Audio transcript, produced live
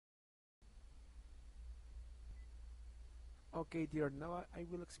Okay, dear. Now I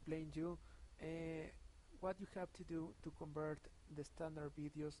will explain you what you have to do to convert the standard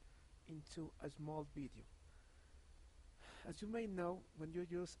videos into a small video. As you may know, when you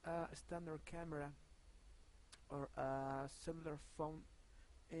use a standard camera or a cellular phone,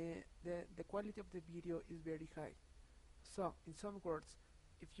 the quality of the video is very high. So, in some words,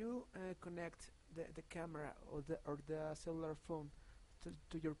 if you connect the camera or the cellular phone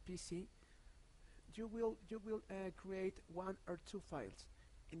to your PC, you will create one or two files.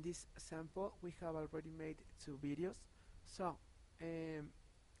 In this sample, we have already made two videos. So, as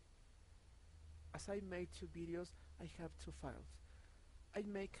I made two videos, I have two files. I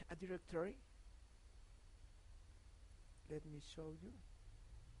make a directory. Let me show you.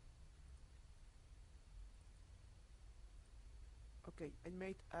 Okay, I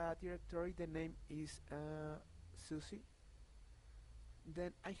made a directory. The name is Susie.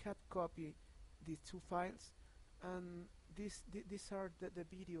 Then I have copied these two files, and these are the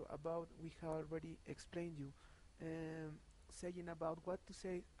video about we have already explained you, saying about what to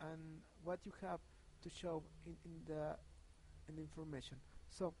say and what you have to show in the information.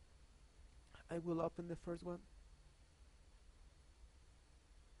 So I will open the first one.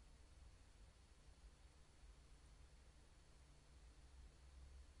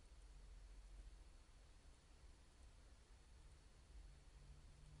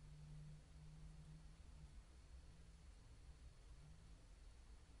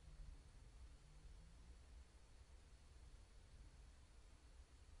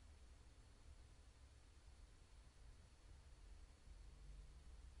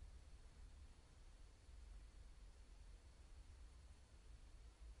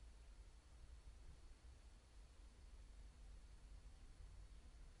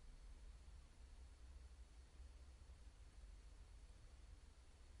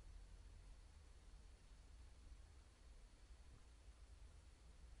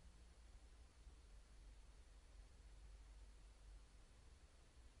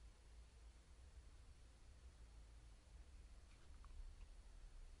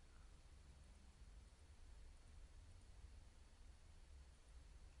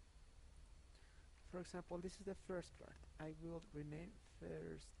 For example, this is the first part. I will rename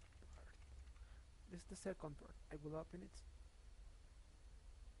first part. This is the second part. I will open it.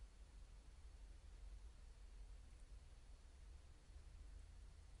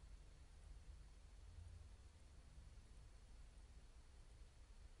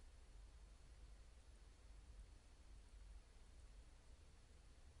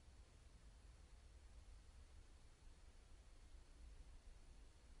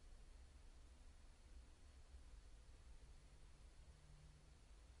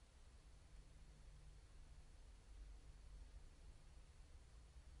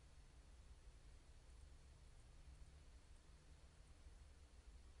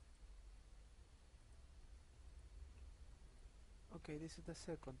 Okay, this is the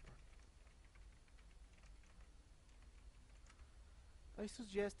second part. I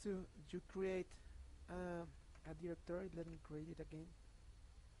suggest you create a directory. Let me create it again.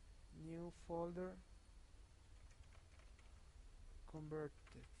 New folder,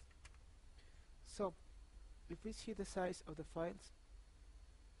 converted. So, if we see the size of the files,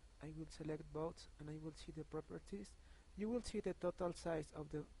 I will select both and I will see the properties. You will see the total size of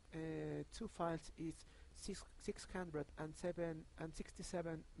the two files is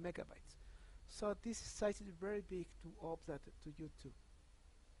 667 megabytes. So this size is very big to upload to YouTube.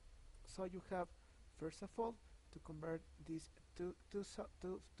 So you have, first of all, to convert these two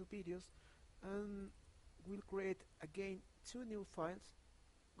videos, and we'll create again two new files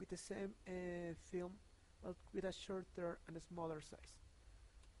with the same film, but with a shorter and a smaller size.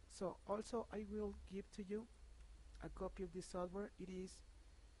 So also I will give to you a copy of this software. It is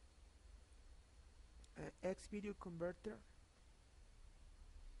X video converter.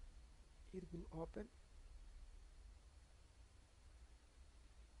 It will open.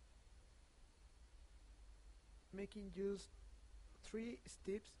 Making use 3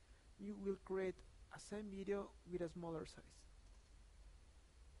 steps, you will create a same video with a smaller size.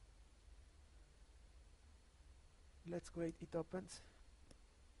 Let's wait, it opens.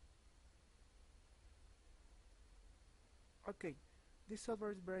 Okay, this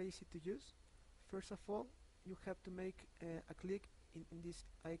software is very easy to use. First of all, you have to make a click in this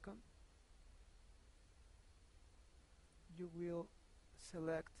icon. You will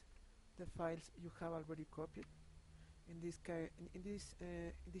select the files you have already copied. In this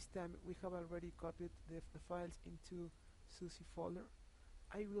time, we have already copied the files into Susie folder.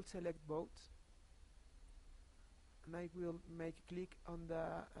 I will select both, and I will make click on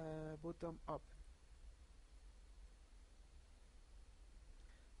the button open.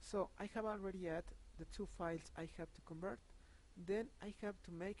 So I have already added the two files I have to convert. Then I have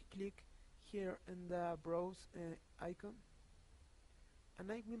to make click here in the browse icon,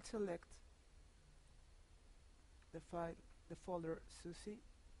 and I will select the file, the folder Susie,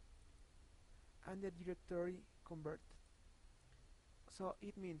 and the directory convert. So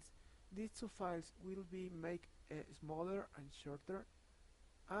it means these two files will be made smaller and shorter,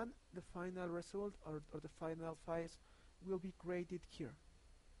 and the final result or the final files will be created here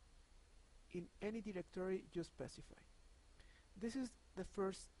in any directory you specify. This is the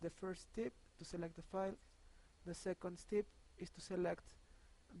first step to select the file. The second step is to select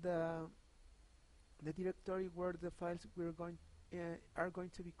the directory where the files are going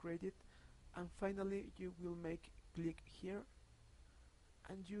to be created, and finally you will make click here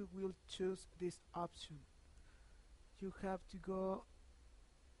and you will choose this option. You have to go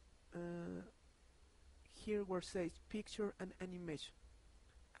here where it says picture and animation,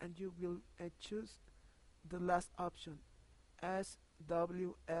 and you will choose the last option,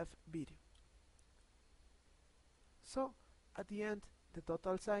 SWF video. So at the end, the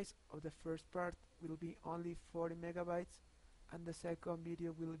total size of the first part will be only 40 megabytes and the second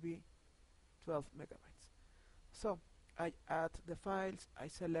video will be 12 megabytes. So I add the files, I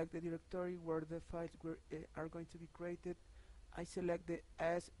select the directory where the files are going to be created, I select the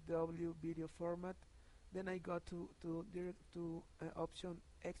SW video format, then I go to option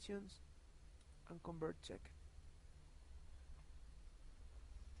actions and convert check.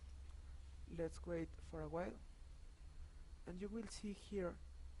 Let's wait for a while, and you will see here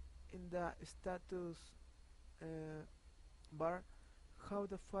in the status bar how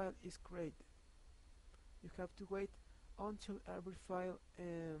the file is created. You have to wait until every file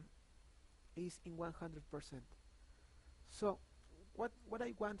is in 100%. So what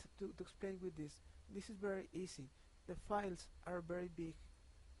I want to explain with this is very easy. The files are very big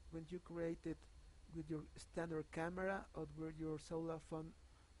when you create it with your standard camera or with your cellular phone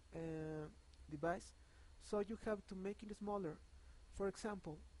device, so you have to make it smaller. For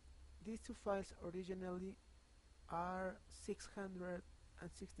example, these two files originally are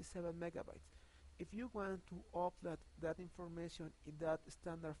 667 megabytes. If you want to upload that information in that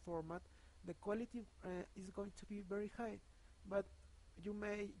standard format, the quality is going to be very high, but you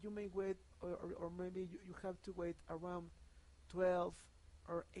may wait, or maybe you have to wait around 12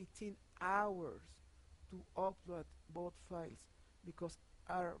 or 18 hours to upload both files because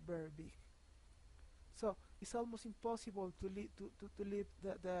are very big. So it's almost impossible to leave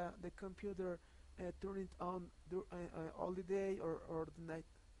the computer turn it on all the day or the night,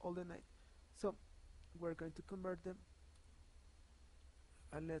 all the night. So we're going to convert them,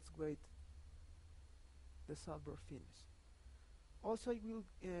 and let's wait the software finish. Also, I will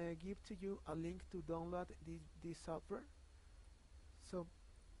give to you a link to download this software. So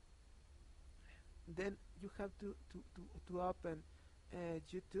then you have to open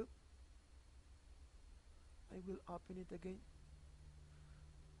YouTube. I will open it again.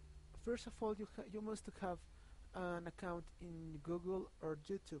 First of all, you must have an account in Google or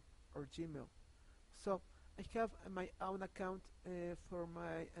YouTube or Gmail. So I have my own account for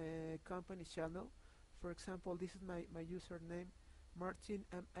my company channel. For example, this is my username,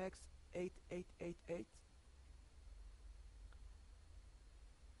 MartinMX8888.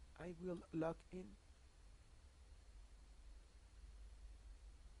 I will log in.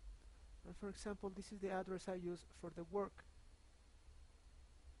 And for example, this is the address I use for the work.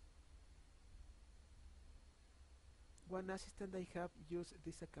 One assistant I have used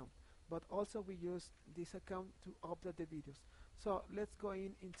this account, but also we use this account to upload the videos. So let's go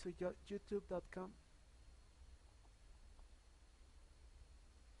into youtube.com.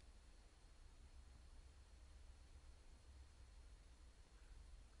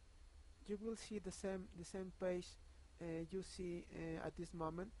 You will see the same page you see at this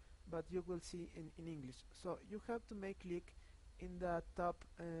moment, but you will see in English. So you have to make click in the top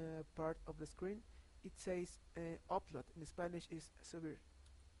part of the screen. It says upload. In Spanish is subir.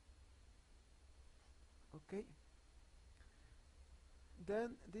 Okay.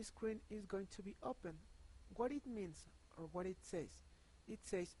 Then this screen is going to be open. What it means or what it says? It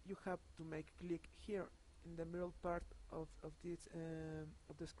says you have to make click here in the middle part of this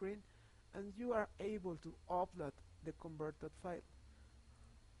of the screen, and you are able to upload the converted file.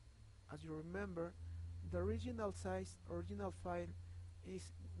 As you remember, the original file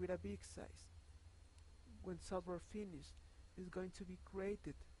is with a big size. When software finishes, is going to be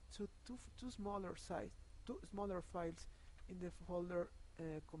created to two smaller files in the folder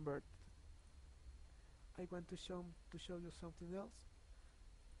converted. I want to show you something else.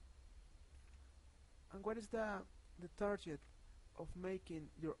 And what is the target of making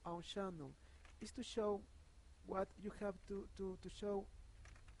your own channel is to show what you have to show,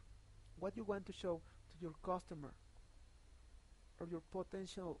 what you want to show to your customer or your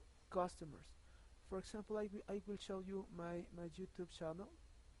potential customers. For example, I will show you my YouTube channel.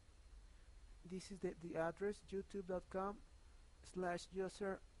 This is the address, youtube.com slash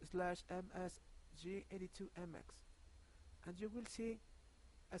user slash msg82mx, and you will see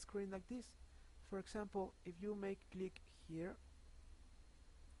a screen like this. For example, if you make click here,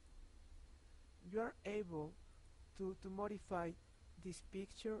 you are able to modify this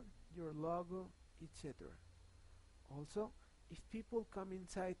picture, your logo, etc. Also, if people come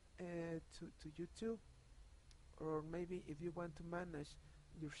inside to YouTube, or maybe if you want to manage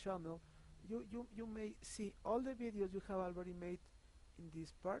your channel, you may see all the videos you have already made in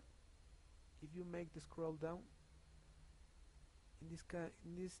this part. If you make the scroll down, in this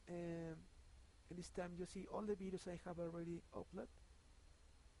time you see all the videos I have already uploaded.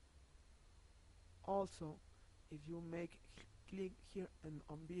 Also, if you make click here and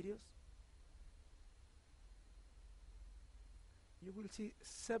on videos, you will see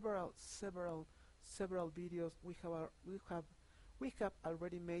several videos we have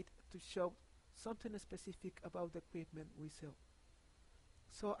already made to show something specific about the equipment we sell.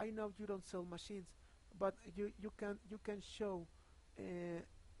 So I know you don't sell machines, but you can show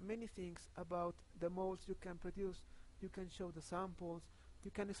many things about the molds you can produce. You can show the samples.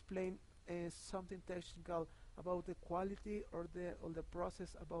 You can explain something technical about the quality or the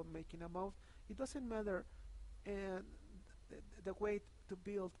process about making a mold. It doesn't matter. The way to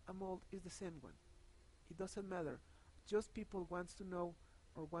build a mold is the same one. It doesn't matter. Just people wants to know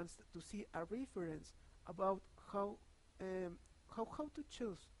or wants to see a reference about how to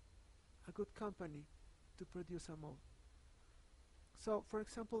choose a good company to produce a mold. So, for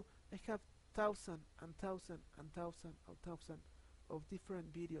example, I have thousand of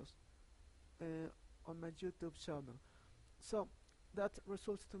different videos on my YouTube channel. So that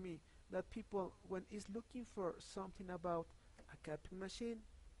results to me that people, when is looking for something about a capping machine,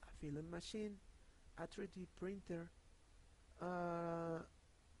 a filling machine, a 3D printer, a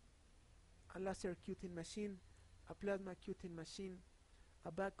laser cutting machine, a plasma cutting machine,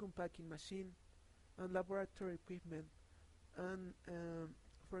 a vacuum packing machine, and laboratory equipment. And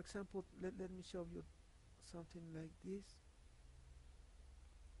for example, let me show you something like this.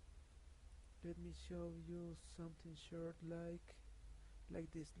 Let me show you something short like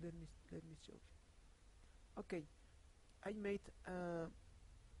this. Let me show you. Okay, I made a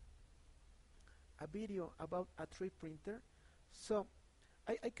video about a 3D printer. So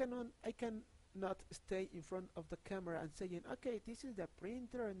I cannot stay in front of the camera and saying, okay, this is the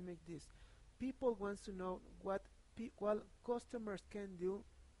printer and make this. People wants to know what customers can do,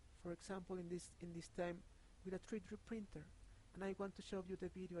 for example, in this time with a 3D printer, and I want to show you the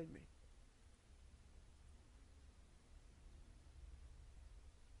video I made.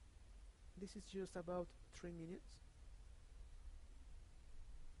 This is just about 3 minutes.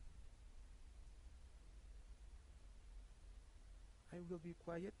 I will be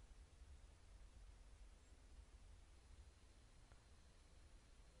quiet.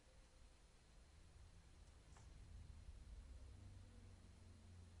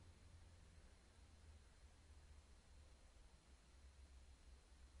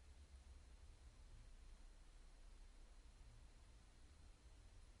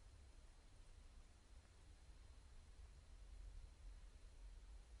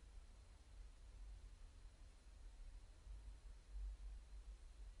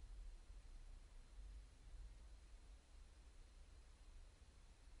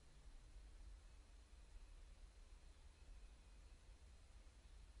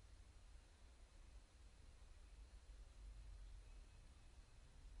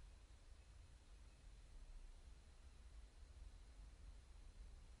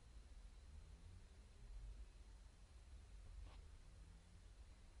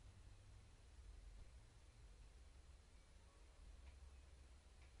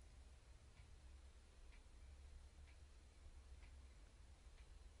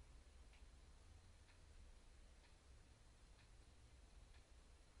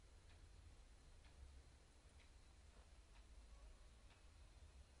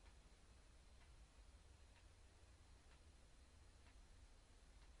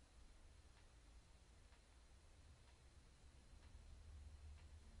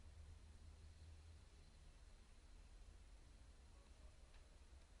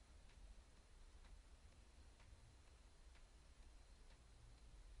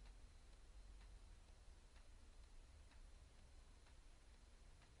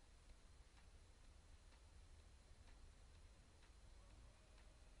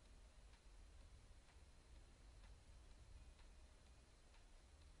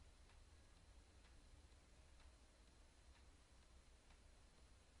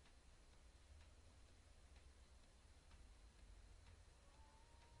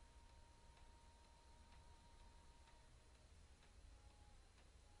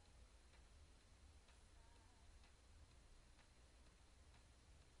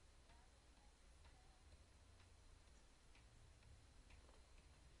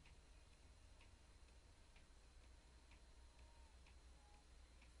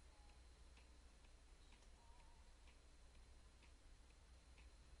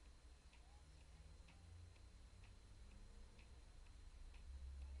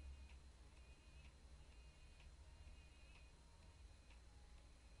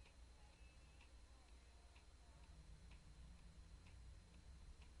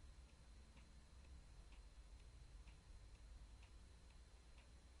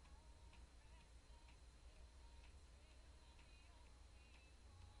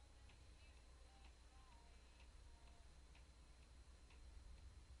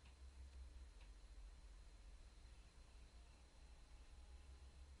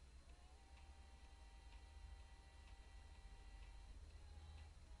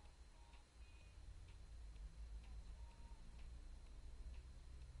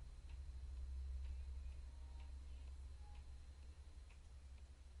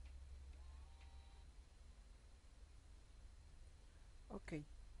 Okay,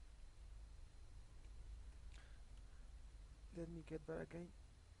 let me get back again.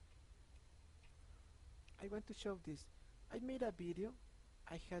 I want to show this. I made a video.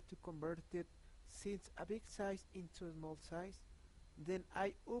 I had to convert it since a big size into a small size. Then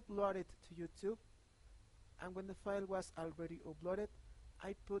I uploaded to YouTube, and when the file was already uploaded,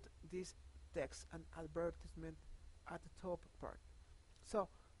 I put this text and advertisement at the top part. So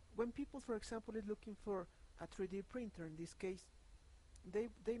when people, for example, is looking for a 3D printer, in this case,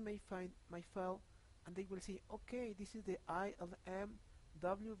 they may find my file and they will see, okay, this is the ILM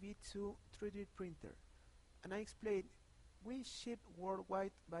WV2 3D printer. And I explained, we ship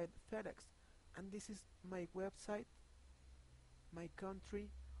worldwide by FedEx, and this is my website, my country,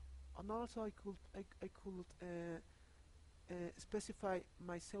 and also I could specify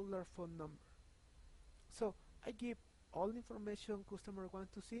my cellular phone number. So I give all the information customer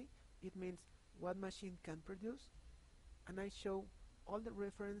want to see. It means what machine can produce, and I show all the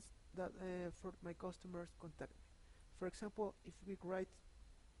reference that for my customers contact me. For example, if we write,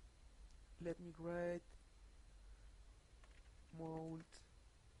 let me write mold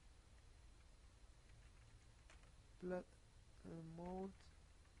mold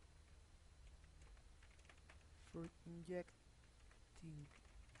for injecting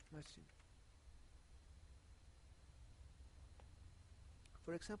machine.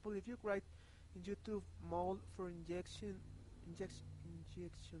 For example, if you write in YouTube mold for injection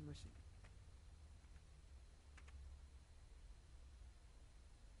machine,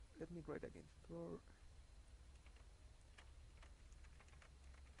 let me write again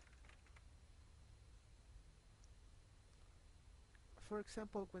for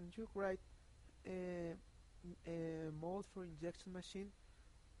example, when you write a mold for injection machine,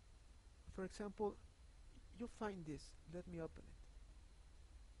 for example, you find this. Let me open it.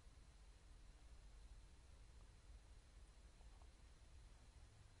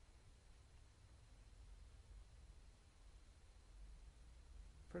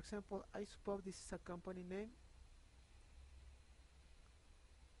 For example, I suppose this is a company name.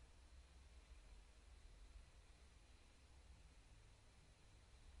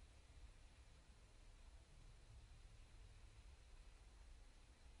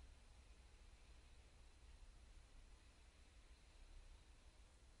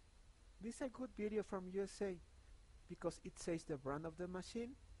 This is a good video from USA because it says the brand of the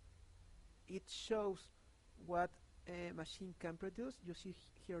machine. It shows what a machine can produce. You see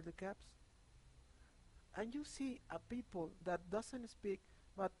here the caps, and you see a people that doesn't speak,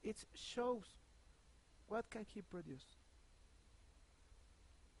 but it shows what can he produce.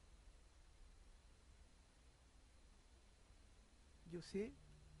 You see?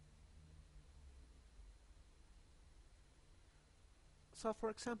 So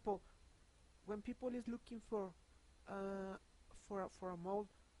for example, when people is looking for a mold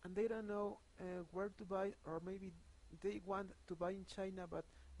and they don't know where to buy, or maybe they want to buy in China but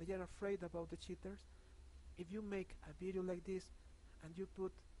they are afraid about the cheaters, if you make a video like this and you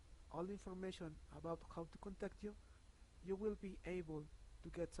put all the information about how to contact you, you will be able to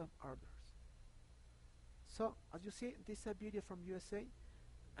get some orders. So as you see, this is a video from USA,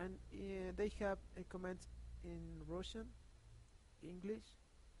 and they have a comment in Russian, English,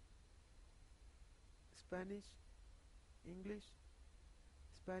 Spanish, English,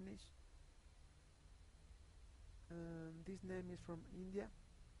 Spanish, and this name is from India,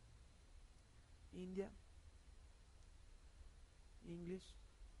 English.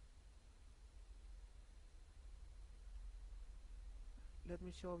 Let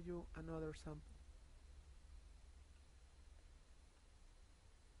me show you another sample.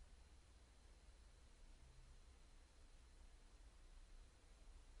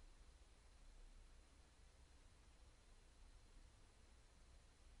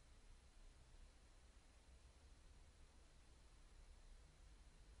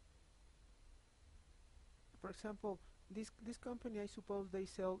 For example, this company, I suppose they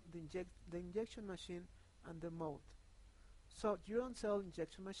sell the injection machine and the mold. So you don't sell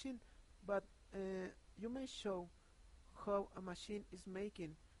injection machine, but you may show how a machine is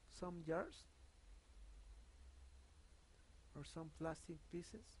making some jars or some plastic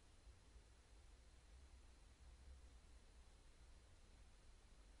pieces.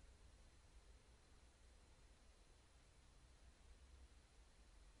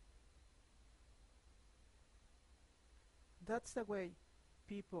 That's the way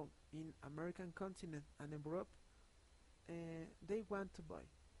people in American continent and in Europe they want to buy.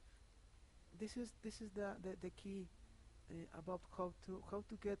 This is the key about how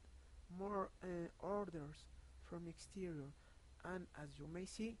to get more orders from exterior. And as you may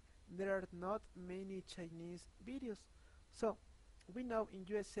see, there are not many Chinese videos. So We know in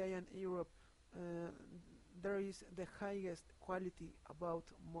USA and Europe uh, there is the highest quality about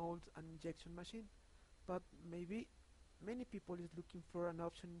molds and injection machine, but maybe many people is looking for an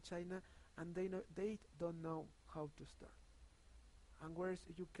option in China and they don't know how to start and where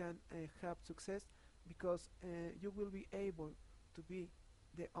you can have success because you will be able to be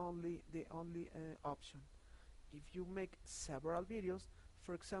the only option. If you make several videos,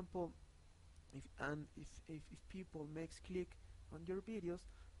 for example, if people makes click on your videos,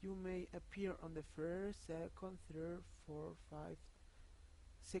 you may appear on the first, second, third, fourth, five,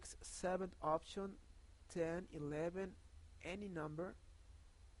 six, seventh option, 10, 11, any number,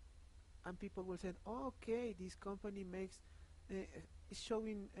 and people will say, oh, okay, this company makes is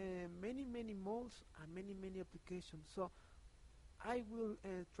showing many molds and many applications. So I will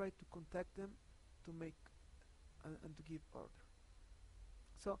try to contact them to make and to give order.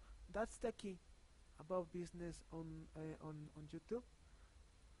 So that's the key about business on YouTube.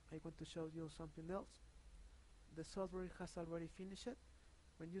 I want to show you something else. The software has already finished.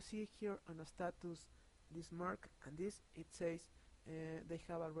 When you see here on a status this mark and this, it says they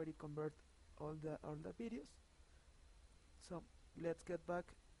have already converted all the videos. So let's get back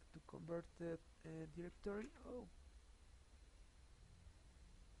to convert the directory. Oh,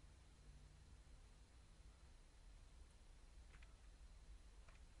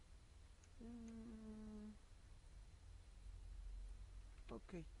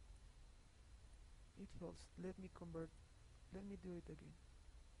 okay, it fails. Let me convert. Let me do it again.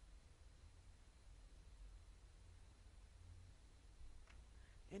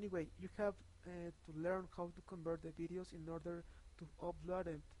 Anyway, you have to learn how to convert the videos in order to upload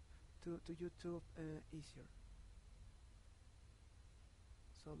it to YouTube easier.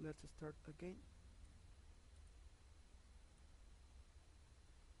 So let's start again.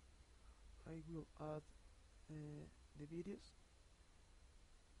 I will add the videos,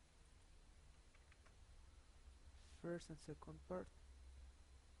 first and second part.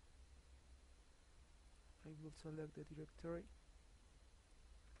 I will select the directory,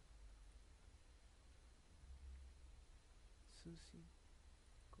 Susie,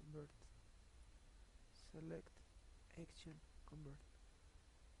 convert, select, action, convert.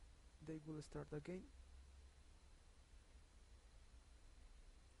 They will start again.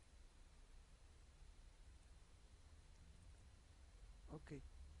 Okay,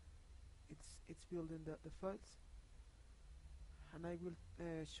 it's building the files, and I will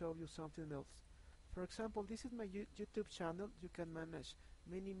show you something else. For example, this is my YouTube channel. You can manage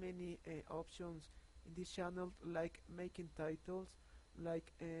many options in this channel, like making titles,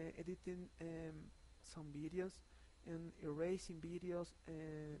 like editing some videos and erasing videos.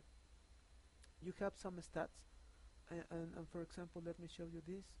 You have some stats, and for example, let me show you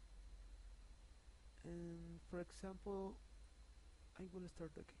this. And for example, I will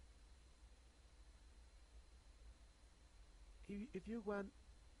start again. If you want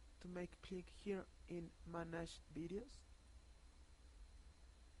to make click here in manage videos,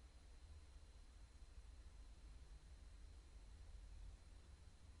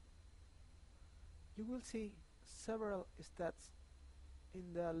 you will see several stats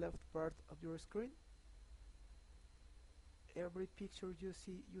in the left part of your screen. Every picture you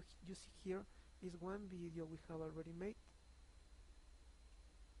see here is one video we have already made.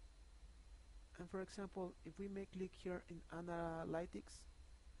 And for example, if we make click here in analytics,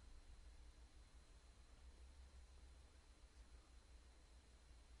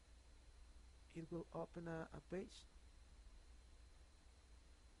 it will open a page,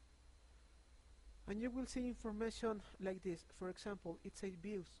 and you will see information like this. For example, it says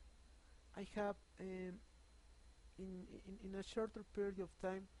views. I have in a shorter period of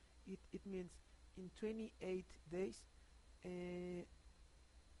time, it means in 28 days,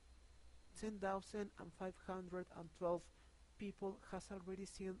 10,512 people has already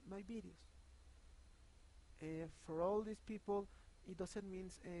seen my videos. For all these people, it doesn't mean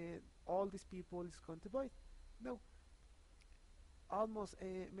all these people is going to buy it. No, almost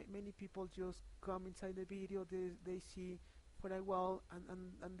many people just come inside the video, they see for a while,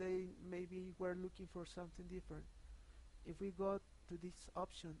 and they maybe were looking for something different. If we go to this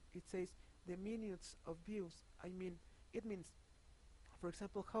option, it says the minutes of views. I mean, it means, for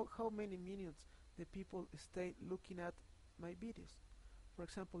example, how many minutes the people stay looking at my videos. For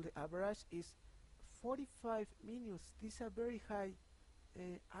example, the average is 45 minutes. This is a very high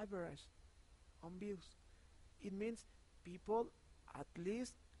average on views. It means people at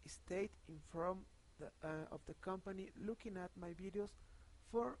least stayed in front of the company looking at my videos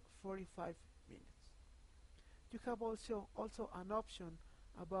for 45 minutes. You have also an option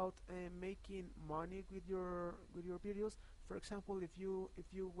about making money with your videos. For example, if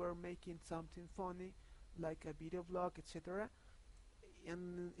you were making something funny, like a video blog, etc.,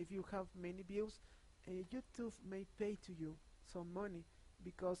 and if you have many views, YouTube may pay to you some money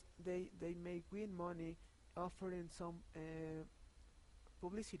because they may win money offering some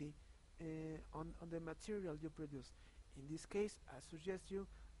publicity on the material you produce. In this case, I suggest you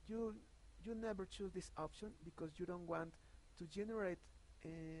you never choose this option because you don't want to generate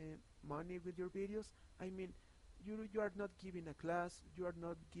money with your videos. I mean, you are not giving a class, you are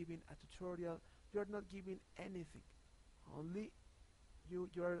not giving a tutorial, you are not giving anything. Only you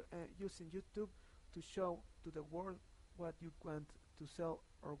are using YouTube to show to the world what you want to sell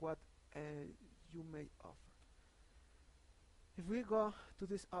or what you may offer. If we go to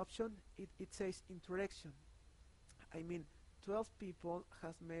this option, it says interaction. I mean, 12 people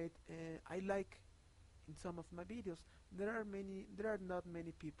has made I like in some of my videos. There are not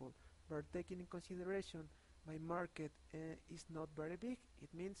many people, but taking in consideration my market is not very big.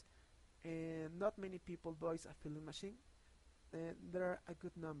 It means not many people buys a filling machine. There are a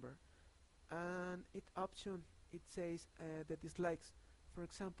good number, and it says the dislikes. For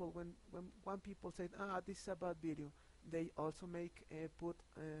example, when one people said, this is a bad video, they also make put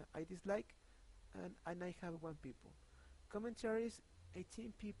I dislike, and I have one people. Commentaries,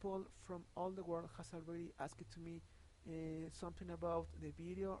 18 people from all the world has already asked to me something about the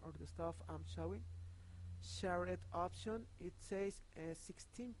video or the stuff I'm showing. Shared option, it says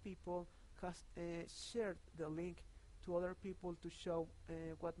 16 people has shared the link to other people to show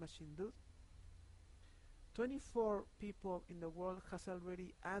what machine does. 24 people in the world has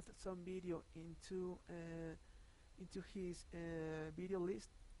already added some video into his video list.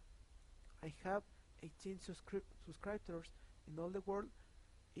 I have 18 subscribers in all the world.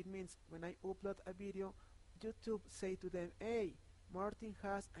 It means when I upload a video, YouTube say to them, hey, Martin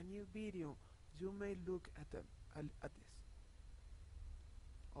has a new video, you may look at this.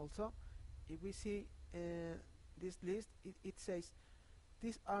 Also, if we see this list, it says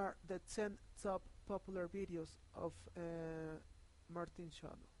these are the 10 top popular videos of Martin's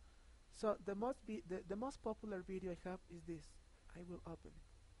channel. So the most popular video I have is this. I will open it.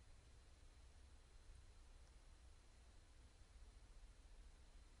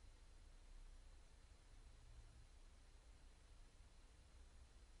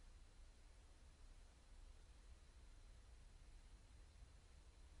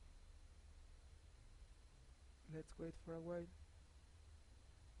 Let's wait for a while.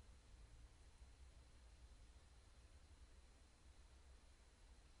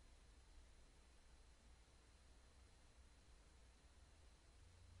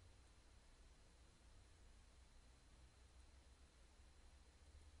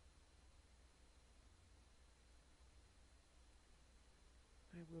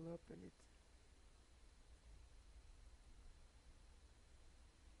 I will open it.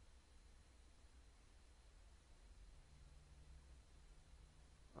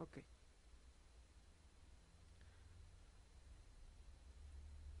 Okay.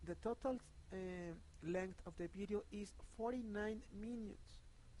 The total length of the video is 49 minutes.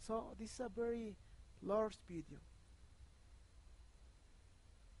 So this is a very large video.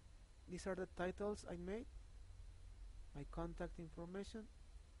 These are the titles I made, my contact information.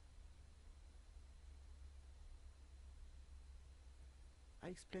 I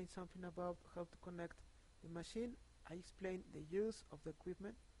explain something about how to connect the machine. I explain the use of the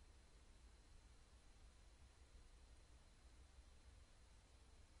equipment.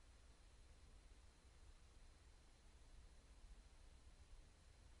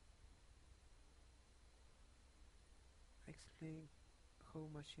 I explain how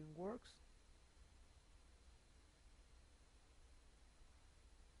machine works.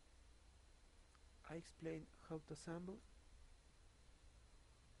 I explain how to assemble.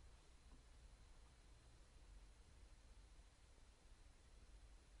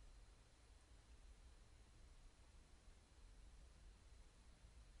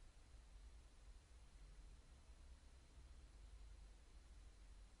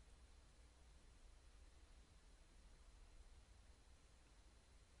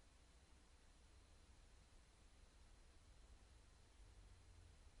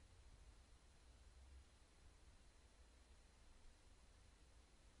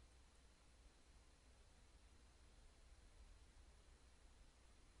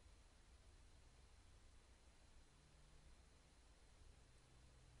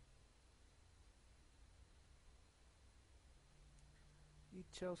 It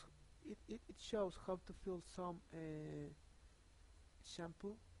shows it shows how to fill some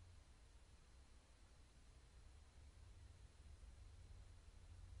shampoo.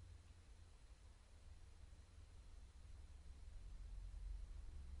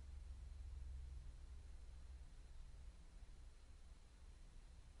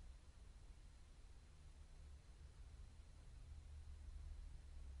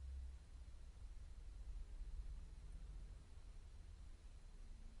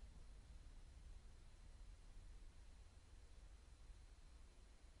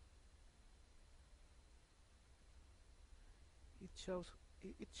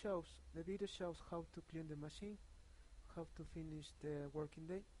 it shows the video shows how to clean the machine, how to finish the working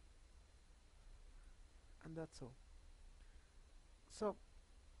day, and that's all. So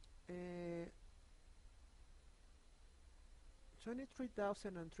uh,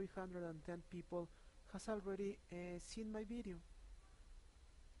 23,310 people has already seen my video.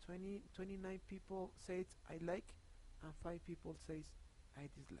 29 people says I like, and 5 people says I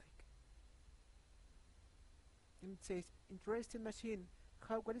dislike. And it says interesting machine.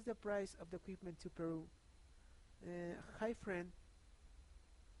 What is the price of the equipment to Peru? Hi friend,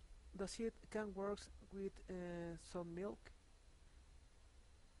 does it can work with some milk?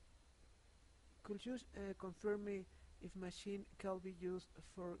 Could you confirm me if machine can be used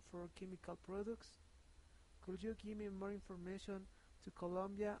for chemical products? Could you give me more information to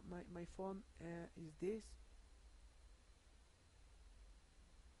Colombia? My phone is this.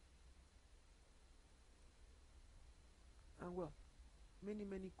 And well,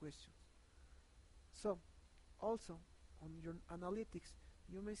 many questions. So also on your analytics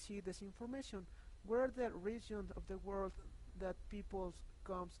you may see this information, where the region of the world that people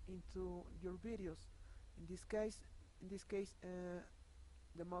comes into your videos. In this case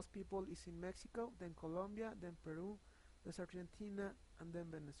the most people is in Mexico, then Colombia, then Peru, then Argentina, and then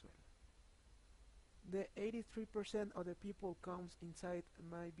Venezuela. The 83% of the people comes inside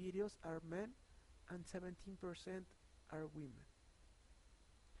my videos are men, and 17% are women.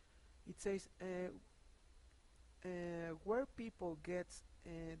 It says where people get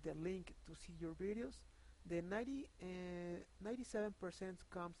the link to see your videos. The 97%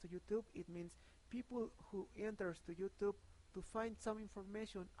 comes to YouTube. It means people who enters to YouTube to find some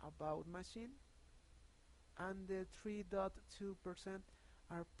information about machine, and the 3.2%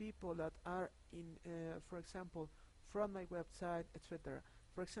 are people that are in, for example, from my website, etc.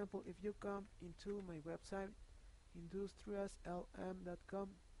 For example, if you come into my website, industriaslm.com,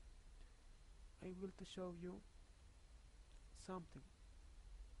 I will to show you something.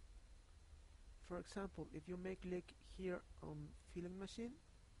 For example, if you make click here on filling machine,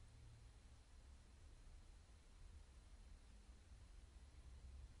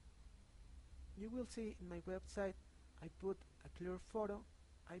 you will see in my website I put a clear photo,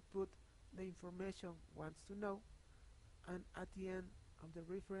 I put the information wants to know, and at the end of the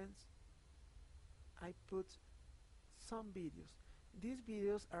reference I put some videos. These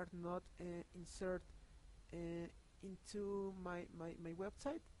videos are not inserted into my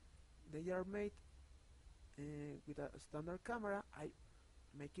website. They are made with a standard camera. I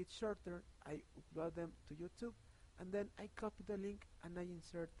make it shorter, I upload them to YouTube, and then I copy the link and I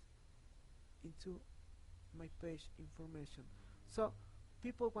insert into my page information. So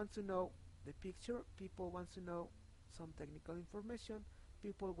people want to know the picture, people want to know some technical information,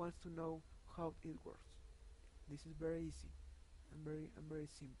 people want to know how it works. This is very easy and very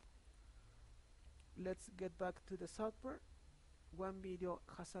simple. Let's get back to the software. One video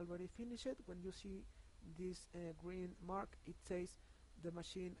has already finished. When you see this green mark, it says the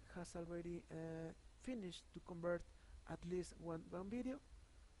machine has already finished to convert at least one video,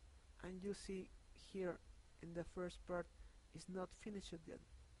 and you see here in the first part is not finished yet.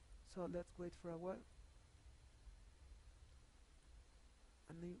 So let's wait for a while,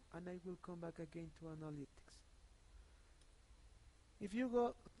 and I will come back again to analytics. If you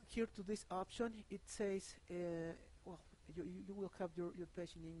go here to this option, it says well, you will have your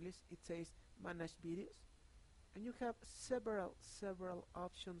page in English. It says manage videos, and you have several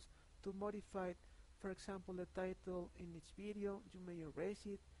options to modify. For example, the title in each video, you may erase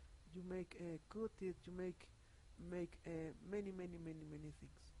it, you make cut it, you make many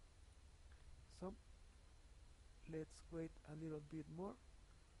things. So let's wait a little bit more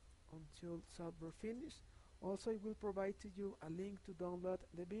until software finish. Also, I will provide to you a link to download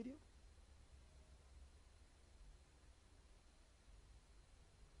the video.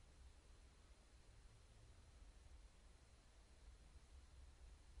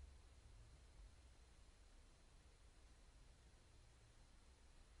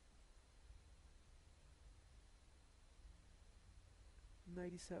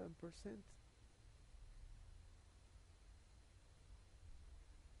 %.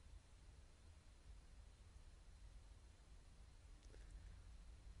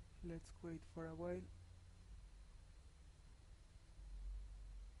 Let's wait for a while.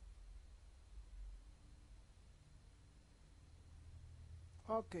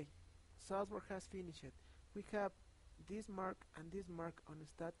 Okay, software has finished. We have this mark and this mark on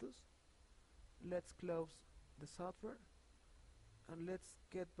status. Let's close the software and let's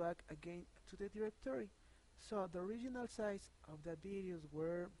get back again to the directory. So the original size of the videos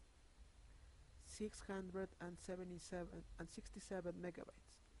were 677 and 67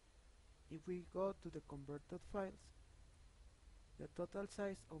 megabytes. If we go to the converted files, the total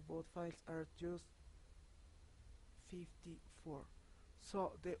size of both files are just 54.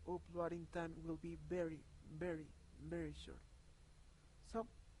 So the uploading time will be very, very, very short. So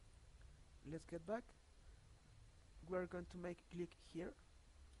let's get back. We're going to make click here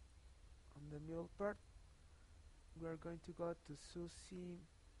on the middle part. We're going to go to Susie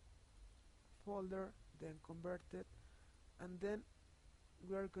folder, then convert it, and then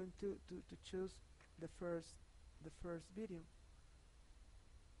we are going to choose the first video.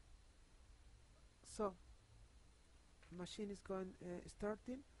 So machine is going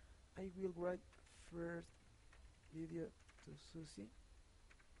starting. I will write first video to Susie.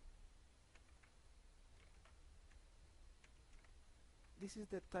 This is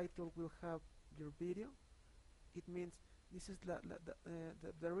the title will have your video. It means this is the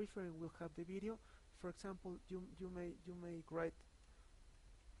reference will have the video. For example, you may write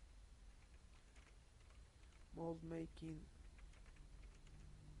mold making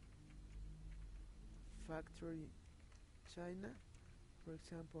factory China. For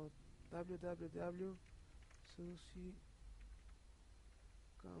example,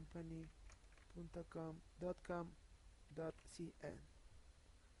 www.susiecompany.com.cn.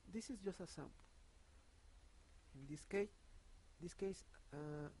 This is just a sample. In this case, this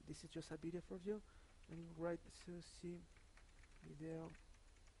is just a video for you, and you write Susie video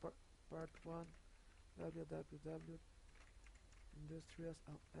part 1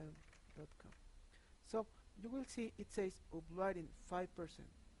 www.industrialsm.com. So you will see it says uploading 5%.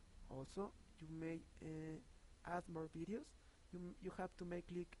 Also, you may add more videos. You have to make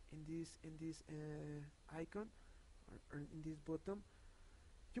click in this icon or in this button.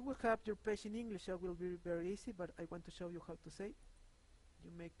 You will have your page in English, so it will be very easy, but I want to show you how to say.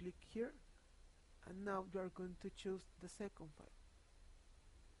 You may click here, and now you are going to choose the second file.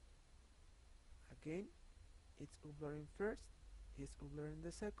 Again, it's uploading first, it's uploading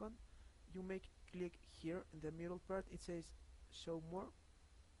the second. You may click here in the middle part, it says show more,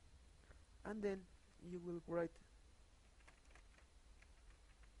 and then you will write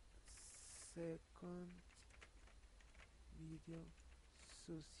second video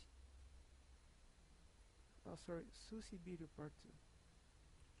Susie. Oh, sorry, Susie video part 2.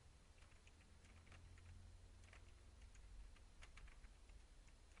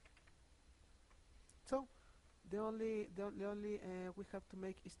 So the only we have to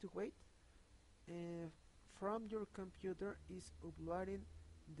make is to wait. From your computer is uploading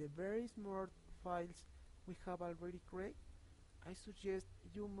the very small files we have already created. I suggest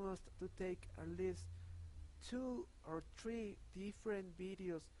you must to take at least 2 or 3 different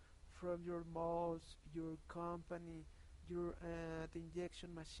videos from your molds, your company, your the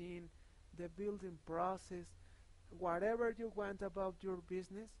injection machine, the building process, whatever you want about your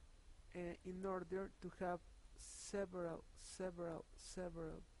business, in order to have several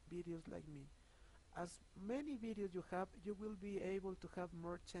videos like me. As many videos you have, you will be able to have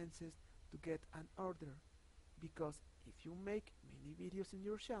more chances to get an order, because if you make many videos in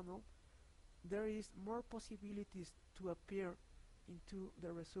your channel, there is more possibilities to appear into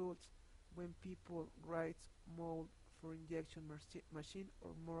the results when people write mold for injection machine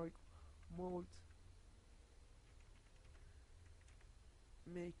or mold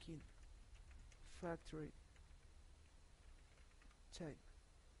making factory China.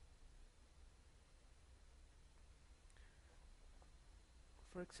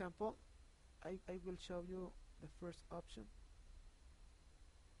 For example, I will show you the first option.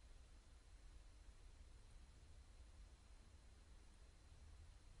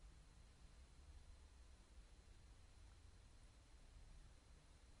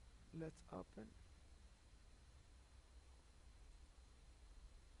 Let's open.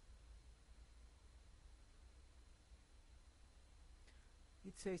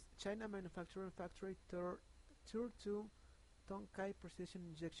 It says China Manufacturing Factory Tier 2 Tonkai Precision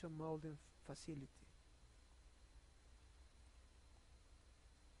Injection Molding Facility.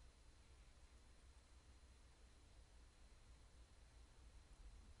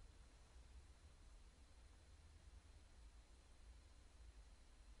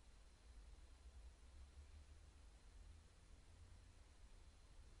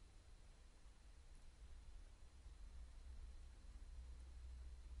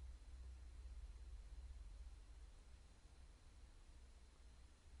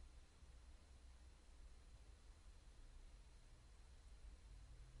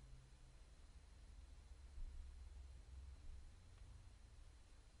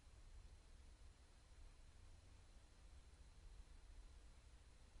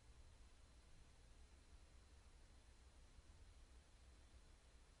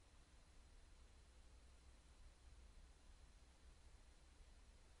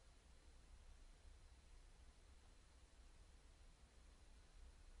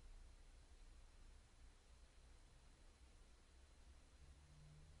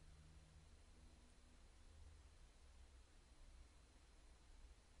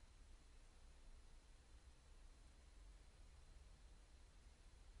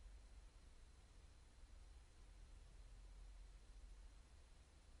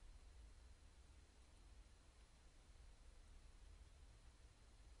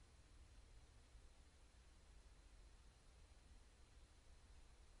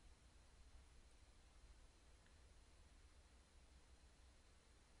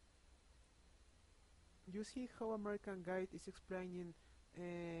 You see how American Guide is explaining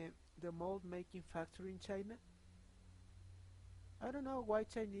the mold making factory in China? I don't know why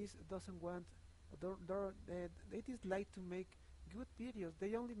Chinese doesn't want. It is like to make good videos.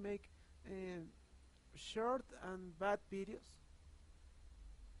 They only make uh, short and bad videos,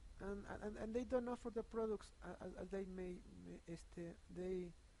 and they don't offer the products as they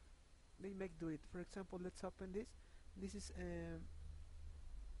they make do it. For example, let's open this. This is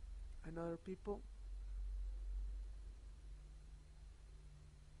another people.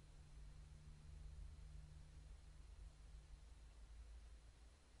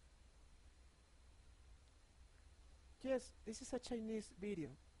 Yes, this is a Chinese video.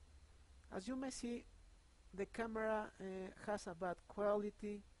 As you may see, the camera has a bad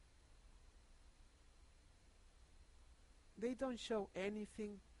quality. They don't show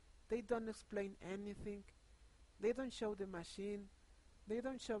anything. They don't explain anything. They don't show the machine. They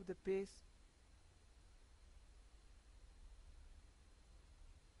don't show the piece.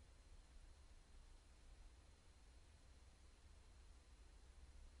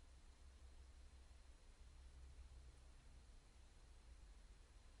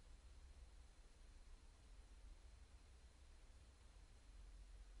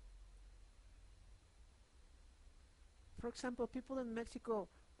 For example, people in Mexico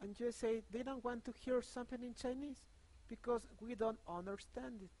and USA, they don't want to hear something in Chinese because we don't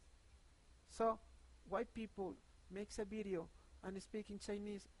understand it. So, why people makes a video and speak in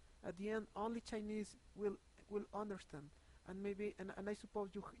Chinese? At the end, only Chinese will understand, and maybe and I suppose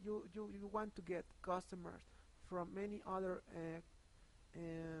you want to get customers from many other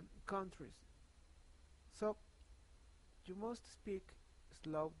countries. So you must speak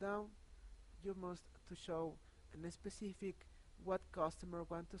slow down. You must to show a specific what customer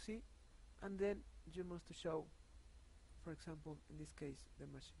want to see, and then you must to show, for example, in this case, the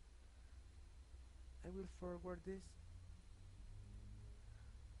machine. I will forward this.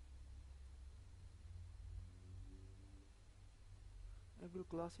 I will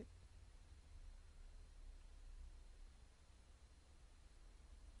close it.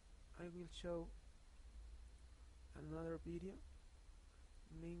 I will show another video.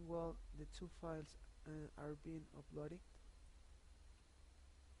 Meanwhile, the two files are being uploaded.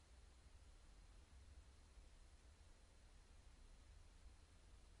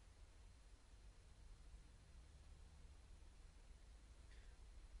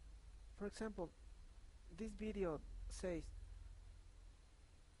 For example, this video says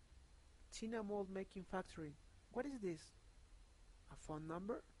China mold making factory. What is this? A phone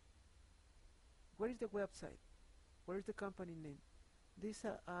number? Where is the website? Where is the company name? This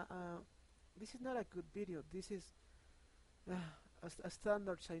this is not a good video. This is a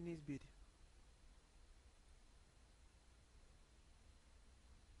standard Chinese video.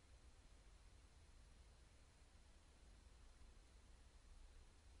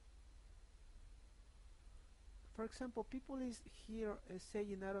 For example, people is here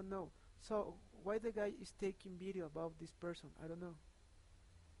saying I don't know. So why the guy is taking video about this person? I don't know.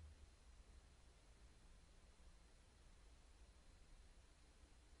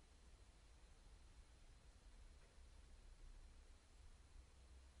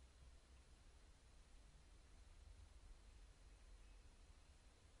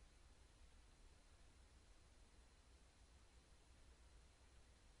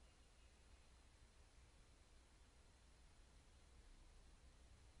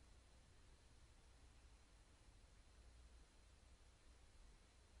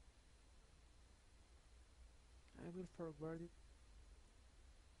 I will forward it.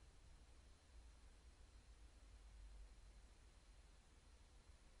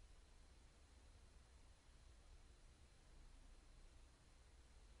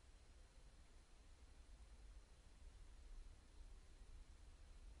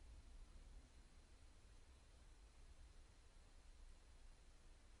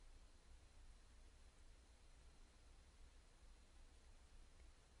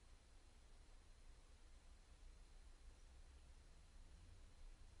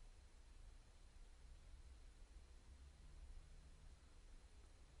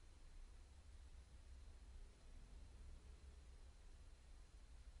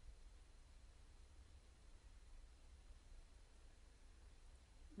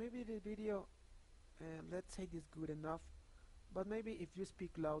 Maybe the video, let's say, is good enough, but maybe if you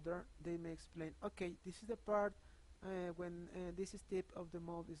speak louder, they may explain. Okay, this is the part when this step of the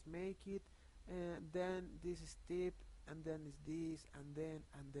mold is make it, then this step, and then is this, and then,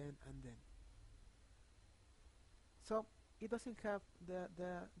 and then, and then. So it doesn't have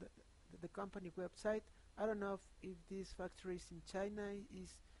the company website. I don't know if this factory is in China,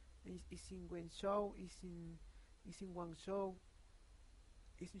 is Is in Wenzhou, is in Guangzhou,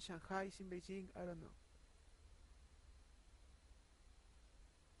 is in Shanghai, is in Beijing, I don't know.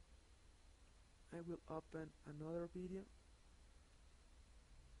 I will open another video.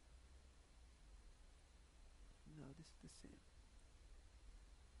 No, this is the same.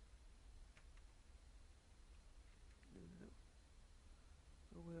 No, no, no.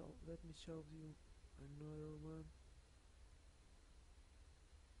 Oh, well, let me show you another one.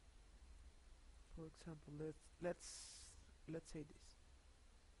 For example, let's say this.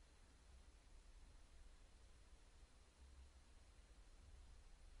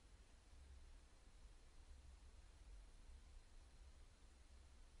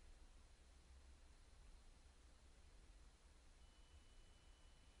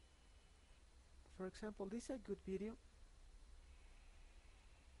 For example, this is a good video.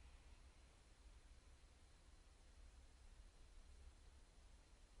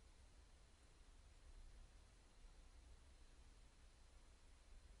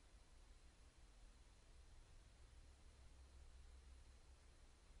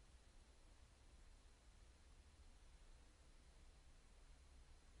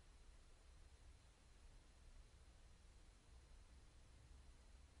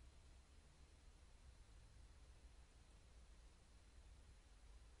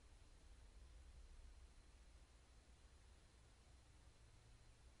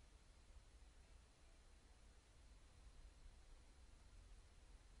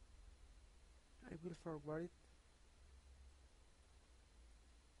 I will forward it.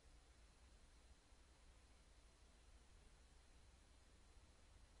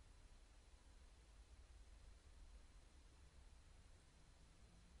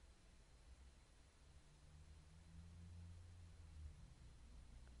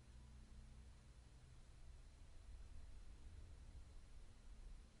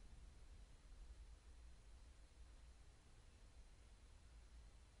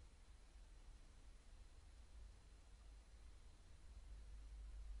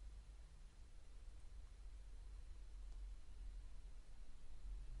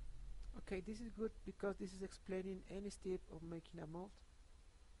 Okay, this is good because this is explaining any step of making a mold.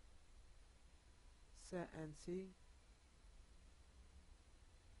 And see.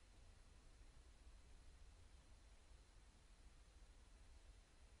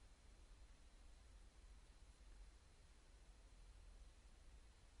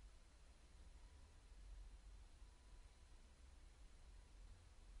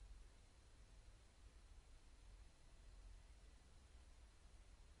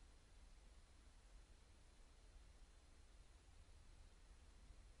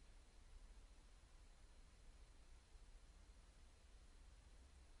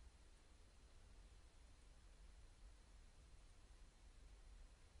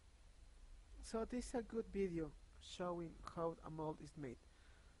 So this is a good video showing how a mold is made.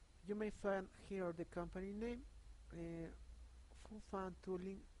 You may find here the company name, full fan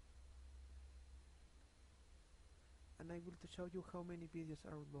tooling, and I will to show you how many videos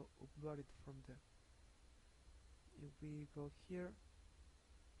are uploaded from there. If we go here,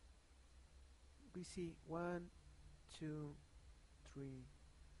 we see 1, 2, 3,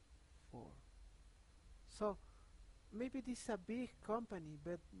 4. So maybe this is a big company,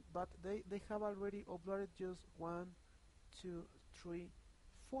 but they have already uploaded just 1, 2, 3,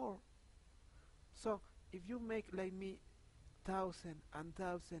 4. So if you make like me thousand and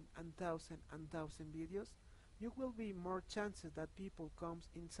thousand and thousand and thousand videos, you will be more chances that people comes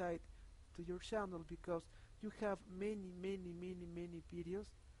inside to your channel because you have many videos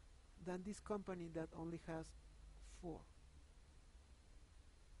than this company that only has 4.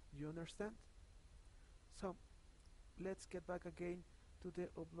 You understand? So let's get back again to the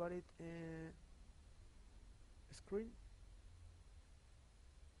uploaded screen.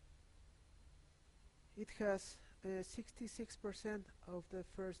 It has 66% of the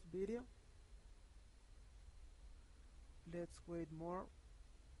first video. Let's wait more.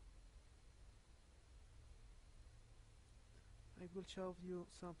 I will show you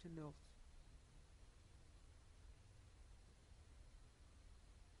something else.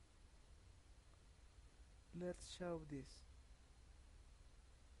 Let's show this.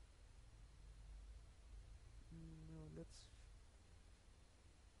 No, let's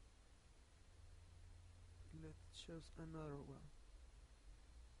choose another one.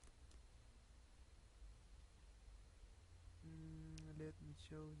 Let me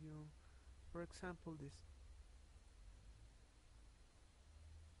show you, for example, this.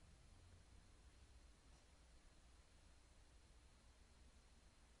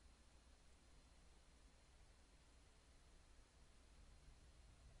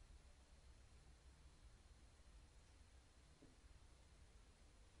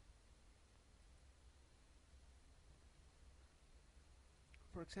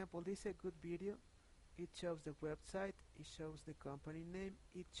 For example, this is a good video. It shows the website, it shows the company name,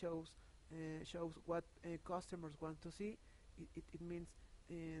 it shows what customers want to see. It means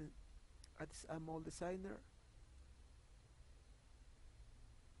a mall designer,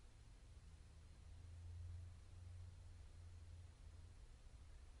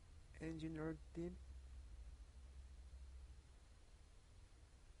 engineer team,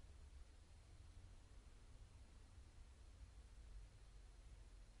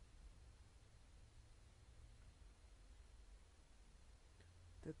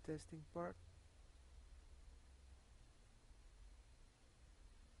 the testing part,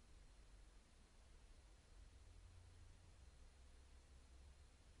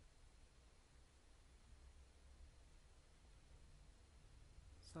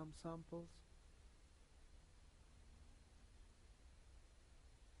 some samples,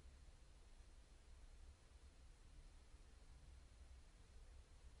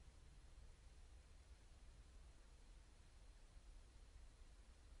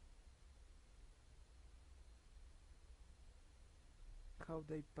 how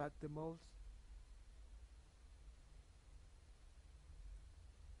they pack the molds.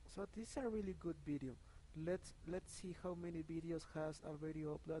 So this is a really good video. Let's see how many videos has already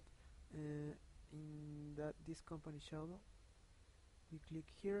uploaded in this company channel. We click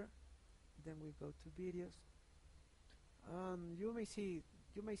here, then we go to videos, and you may see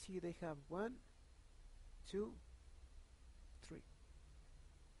they have one, two, three,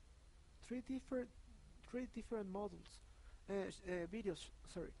 three different models, videos.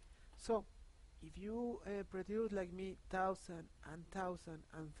 Sorry. So if you produce like me thousand and thousand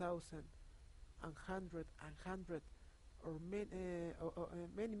and thousand and hundred or many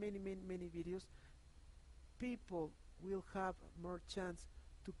videos, people will have more chance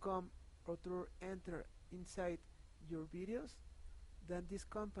to come or to enter inside your videos than this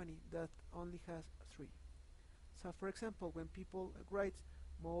company that only has three. So for example, when people write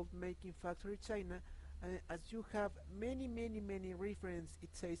mold making factory China, as you have many reference,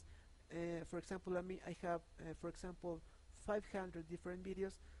 it says for example, I have for example 500 different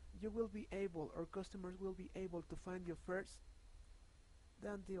videos. You will be able, or customers will be able to find you first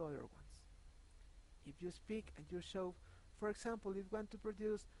than the other ones. If you speak and you show, for example, if you want to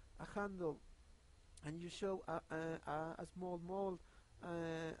produce a handle and you show a small mold,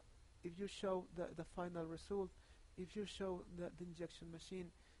 if you show the final result, if you show the injection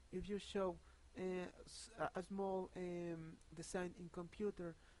machine, if you show a small design in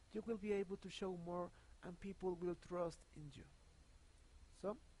computer, you will be able to show more and people will trust in you.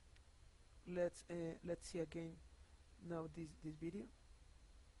 So let's see again now this video.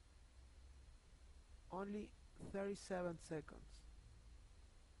 Only 37 seconds.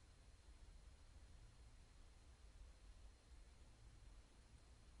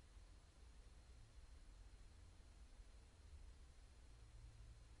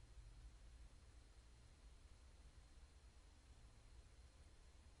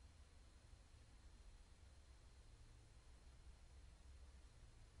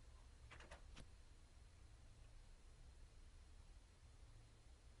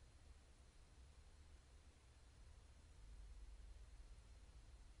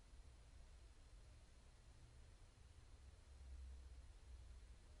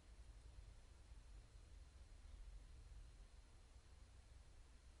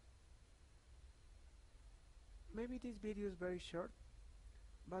 Maybe this video is very short,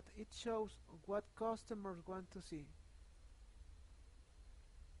 but it shows what customers want to see.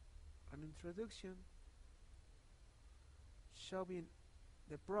 An introduction showing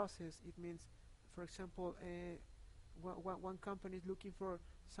the process. It means, for example, one company is looking for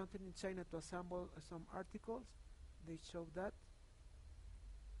something in China to assemble some articles. They show that.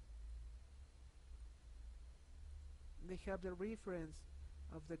 They have the reference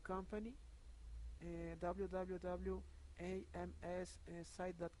of the company,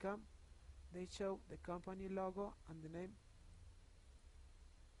 www.amssite.com. They show the company logo and the name,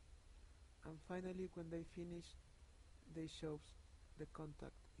 and finally when they finish they show the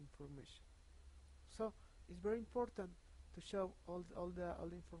contact information. So it's very important to show all the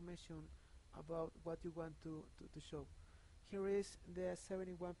information about what you want to show. Here is the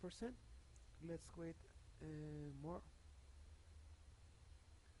 71%. Let's wait more.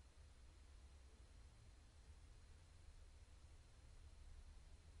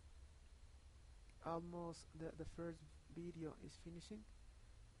 Almost the first video is finishing.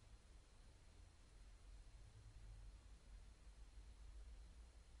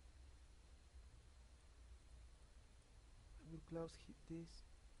 I will close this.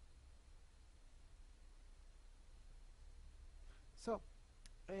 So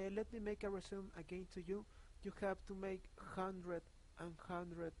Let me make a resume again to you. You have to make hundred and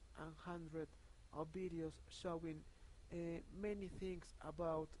hundred and hundred of videos showing many things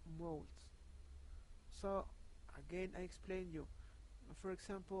about molds. So again, I explain you. For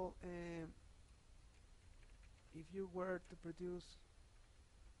example, if you were to produce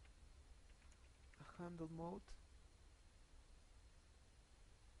a handle mold,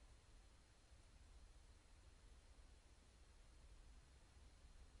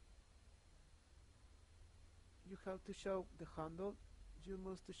 you have to show the handle, you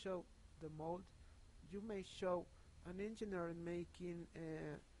must to show the mold, you may show an engineer making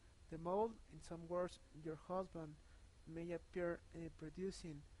the mold. In some words, your husband may appear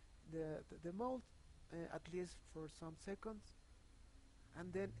producing the mold at least for some seconds,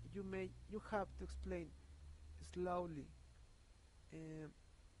 and then you have to explain slowly uh,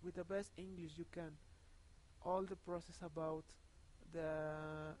 with the best English you can all the process about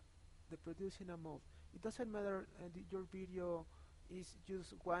the the producing a mold. It doesn't matter your video is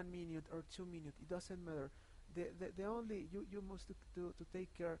just 1 minute or 2 minutes. It doesn't matter. The only you must to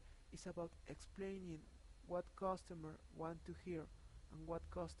take care is about explaining what customer want to hear and what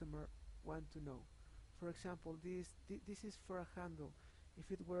customer want to know. For example, this is for a handle.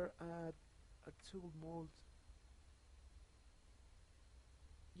 If it were a tool mold,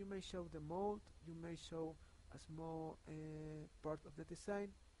 you may show the mold, you may show a small part of the design,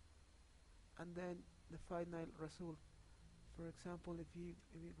 and then the final result. For example, if you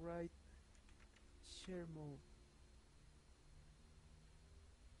write share mold,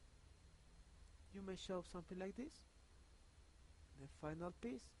 you may show something like this, the final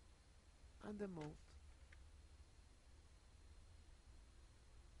piece and the mold.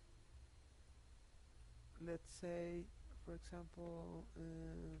 Let's say, for example,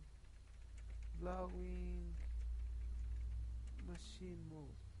 blowing machine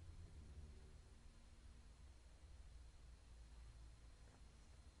mold.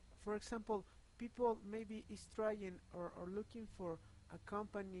 For example, people maybe is trying or looking for a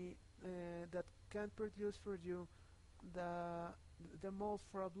company that can produce for you the the mold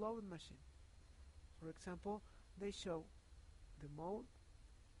for a blowing machine. For example, they show the mold,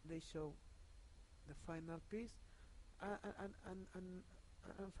 they show the final piece, and and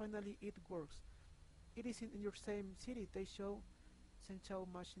finally it works. It is in your same city. They show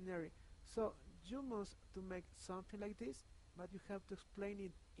machinery. So you must to make something like this, but you have to explain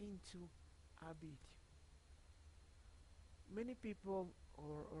it into a video. Many people,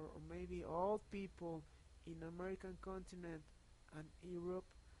 or maybe all people in American continent and Europe,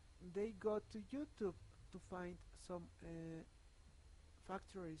 they go to YouTube to find some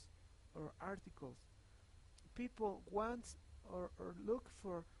factories or articles. People want or look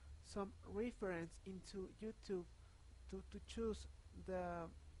for some reference into YouTube to choose the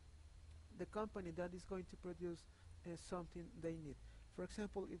the company that is going to produce something they need. For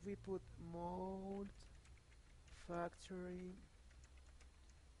example, if we put mold factory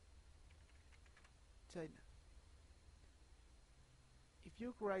China, if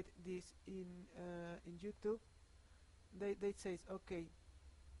you write this in YouTube, they say okay,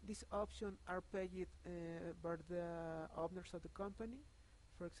 these options are paid by the owners of the company.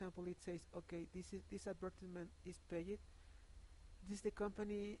 For example, it says okay, this advertisement is paid. This is the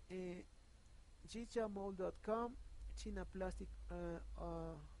company jijiamold.com, China Plastic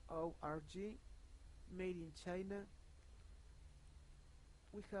ORG, made in China.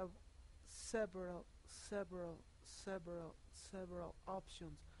 We have several several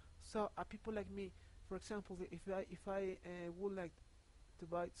options. So people like me, for example, if I would like to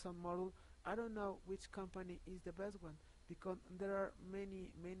buy some model, I don't know which company is the best one, because there are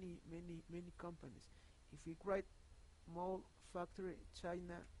many companies. If we write mold factory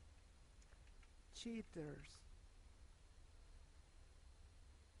China cheaters,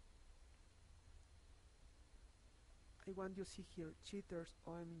 I want you to see here cheaters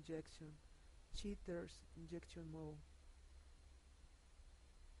OM injection, cheaters injection mold.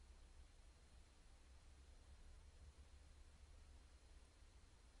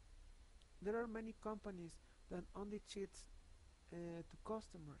 There are many companies that only cheats to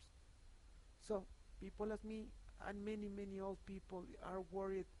customers. So people like me and many old people are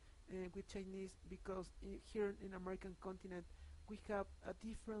worried with Chinese, because here in American continent we have a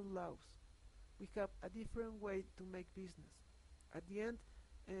different laws, we have a different way to make business. At the end,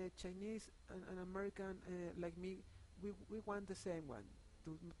 Chinese and American like me, we want the same one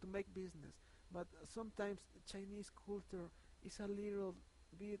to make business, but sometimes Chinese culture is a little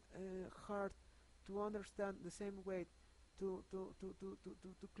bit hard to understand the same way to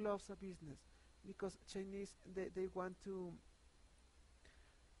close a business, because Chinese they want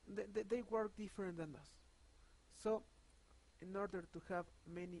they work different than us. So in order to have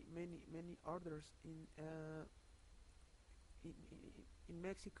many orders in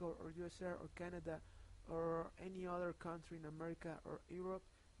Mexico or USA or Canada or any other country in America or Europe,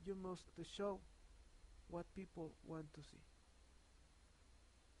 you must to show what people want to see.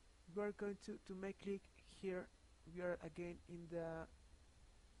 We are going to make click here. We are again in the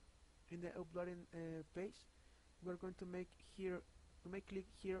uploading page. We are going to make click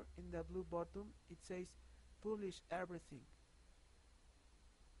here in the blue button. It says publish everything.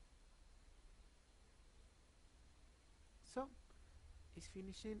 So it's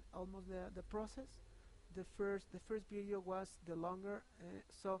finishing almost the process. The first video was the longer,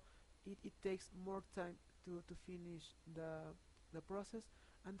 so it takes more time to finish the process,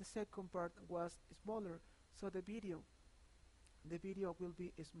 and the second part was smaller, so the video will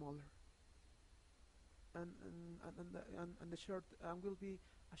be smaller, and the short will be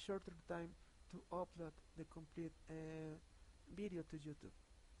a shorter time to upload the complete video to YouTube.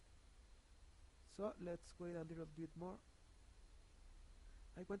 So let's wait a little bit more.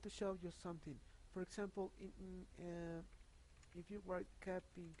 I want to show you something. For example, if you write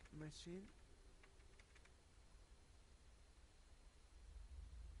capping machine,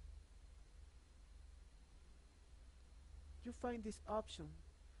 you find this option,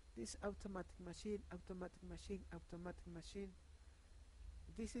 this automatic machine, automatic machine, automatic machine.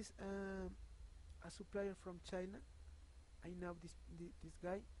 This is a supplier from China. I know this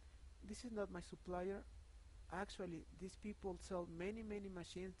guy. This is not my supplier. Actually, these people sell many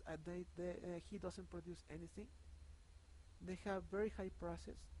machines, and he doesn't produce anything. They have very high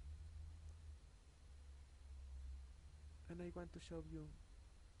prices, and I want to show you.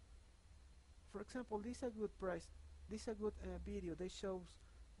 For example, this is a good price. This is a good video. They shows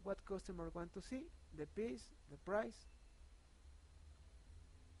what customer want to see, the piece, the price,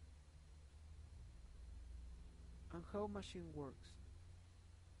 and how machine works.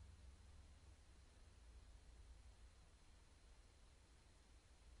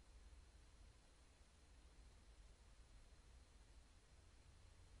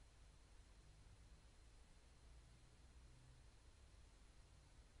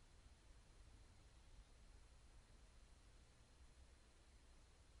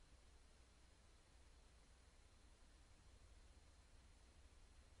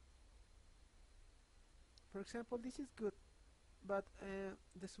 For example, this is good, but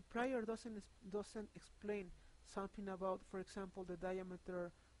the supplier doesn't explain something about, for example, the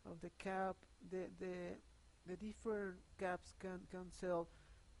diameter of the cap, the different caps can sell,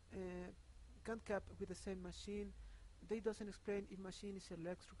 can cap with the same machine. They doesn't explain if machine is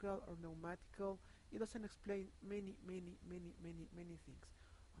electrical or pneumatical. It doesn't explain many things.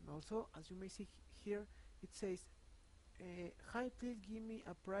 And also, as you may see here, it says, "Hi, please give me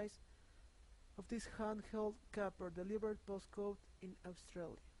a price of this handheld capper delivered postcode in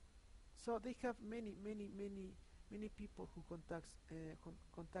Australia." So they have many people who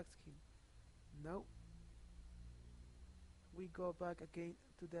contacts him. Now we go back again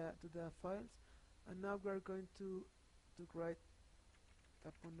to the files, and now we are going to write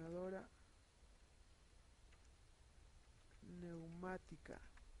taponadora neumática.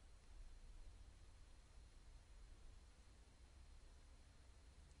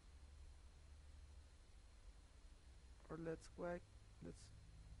 Or let's write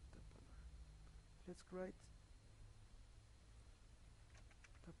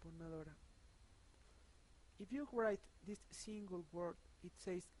taponadora. If you write this single word, it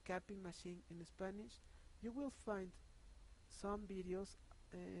says capping machine in Spanish, you will find some videos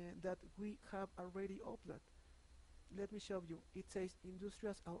that we have already uploaded. Let me show you. It says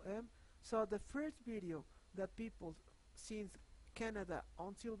Industrias LM. So the first video that people since Canada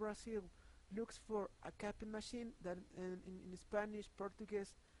until Brazil looks for a capping machine that in Spanish,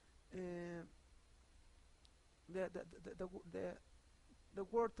 Portuguese, the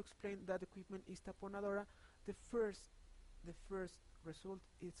word to explain that equipment is taponadora. The first result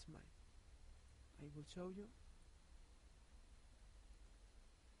is mine. I will show you.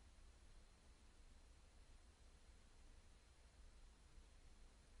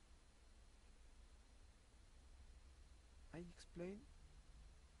 I explain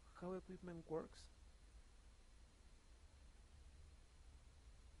how equipment works.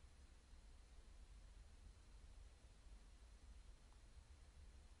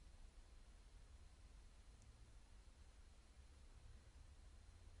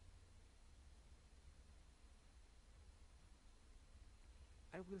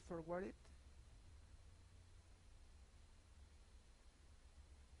 I will forward it.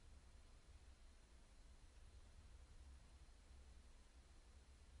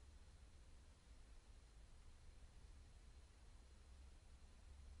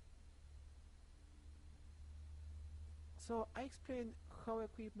 So I explain how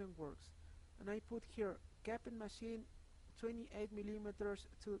equipment works, and I put here capping machine 28 millimeters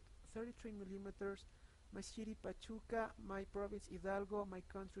to 33 millimeters, my city Pachuca, my province Hidalgo, my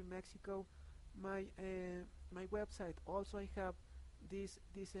country Mexico, my website. Also I have this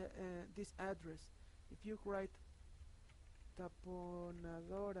address. If you write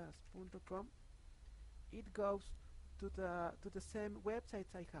taponadoras.com, it goes to the same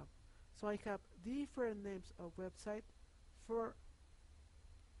websites I have. So I have different names of website for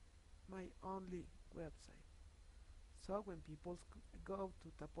my only website. So when people go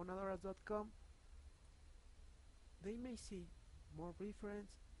to taponadoras.com, they may see more reference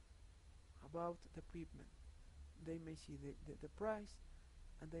about the equipment. They may see the price,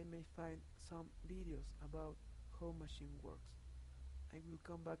 and they may find some videos about how machine works. I will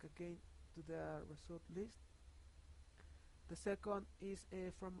come back again to the result list. The second is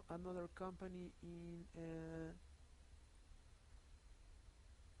from another company in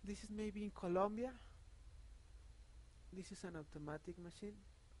this is maybe in Colombia. This is an automatic machine.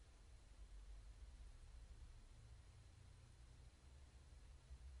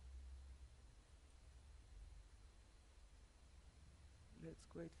 Let's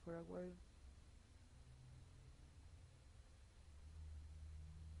wait for a while.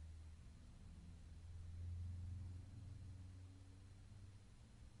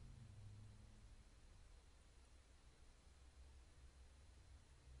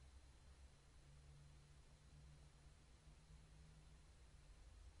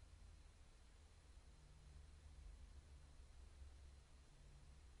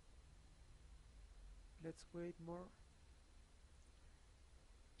 Let's wait more.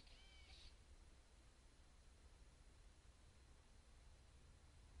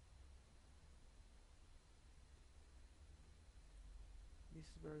 This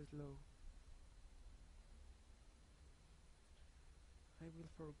is very slow. I will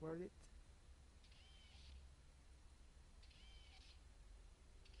forward it.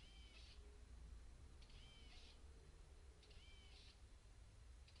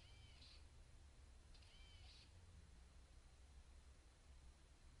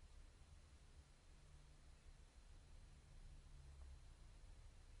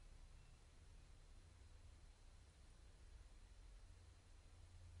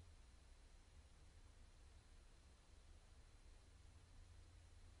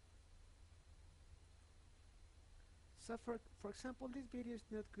 So for example, this video is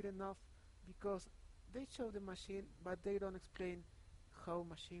not good enough because they show the machine but they don't explain how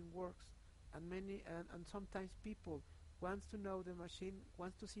machine works, and and sometimes people wants to know the machine,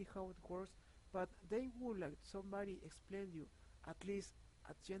 wants to see how it works, but they would like somebody explain you at least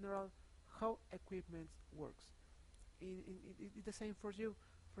at general how equipment works. It's the same for you.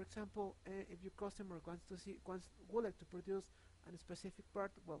 For example, if your customer would like to produce a specific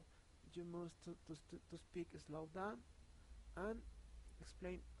part, well, you must to speak slow down and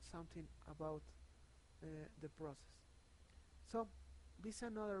explain something about the process. So this is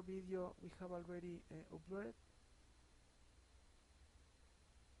another video we have already uploaded.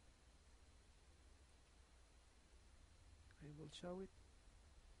 I will show it.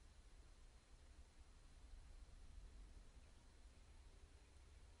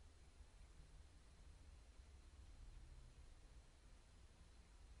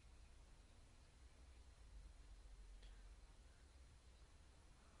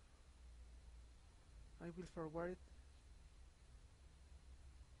 I will forward it.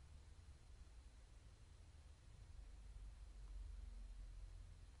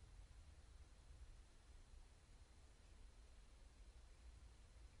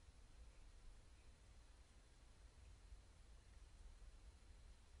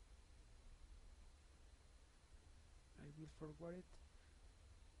 I will forward it.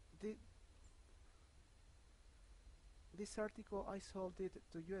 The, this article I sold it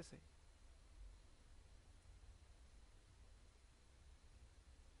to USA.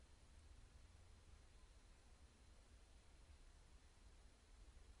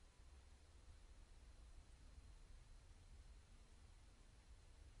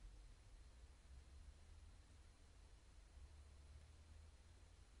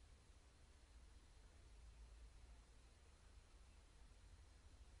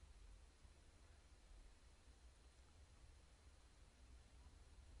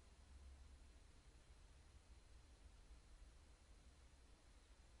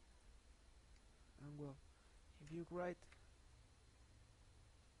 And well, if you write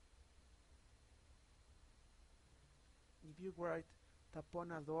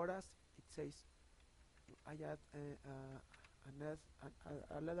taponadoras, it says I add an S,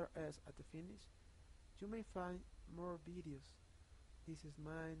 a letter S at the finish. You may find more videos. This is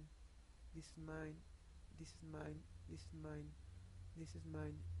mine, this is mine, this is mine, this is mine, this is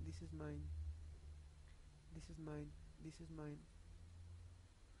mine, this is mine, this is mine, this is mine,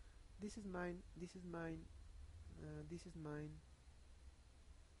 this is mine, this is mine, this is mine,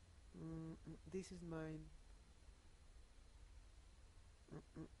 this is mine,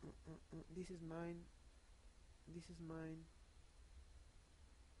 this is mine, this is mine,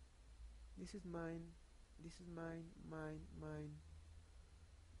 this is mine, this is mine, mine, mine,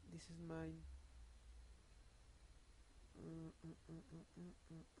 this is mine.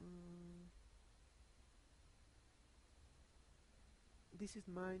 This is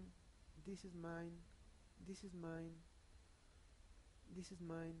mine, this is mine, this is mine, this is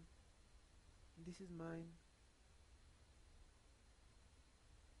mine, this is mine,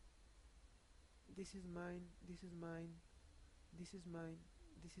 this is mine, this is mine, this is mine,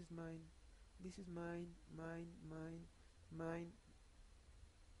 this is mine, this is mine, mine, mine, mine,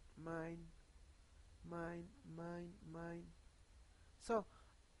 mine, mine, mine, mine. So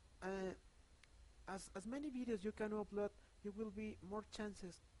as many videos you can upload, you will be more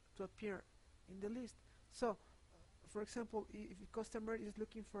chances to appear in the list. So for example, if a customer is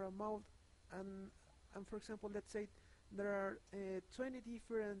looking for a mold, and for example, let's say there are 20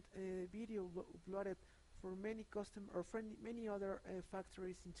 different videos uploaded for many custom or many other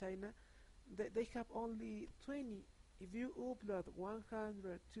factories in China, they have only 20. If you upload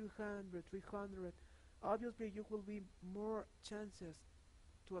 100, 200, 300, obviously you will be more chances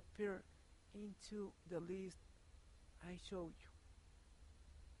to appear into the list I showed you.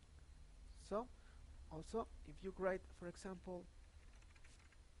 So also, if you write, for example,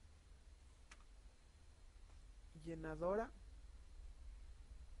 llenadora,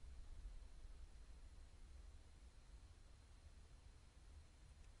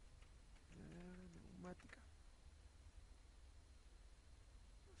 neumática.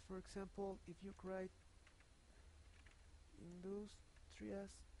 For example, if you write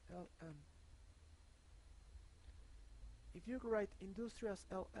Industrias LM, if you write Industrias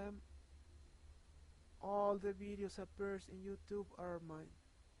LM, all the videos appears in YouTube are mine.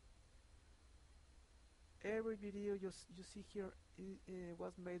 Every video you see here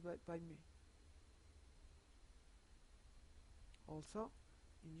was made by me. Also,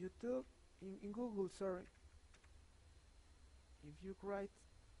 in YouTube, in Google, sorry, if you write,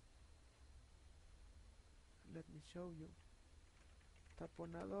 let me show you,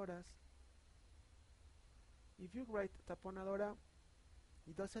 taponadoras, if you write taponadora,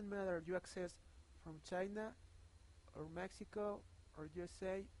 it doesn't matter you access from China or Mexico or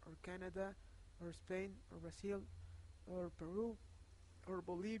USA or Canada or Spain or Brazil or Peru or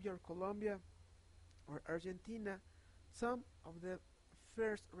Bolivia or Colombia or Argentina. Some of the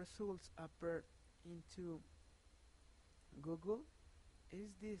first results appeared into Google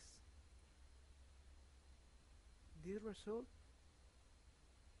is this result,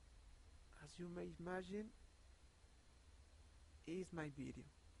 as you may imagine, is my video.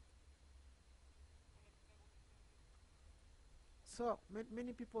 So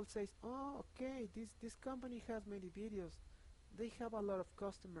many people say, oh, okay, this company has many videos, they have a lot of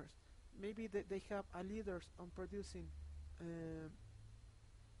customers, maybe they have a leaders on producing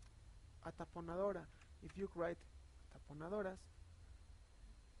a taponadora. If you write taponadoras,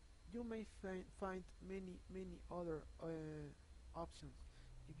 you may find many other options.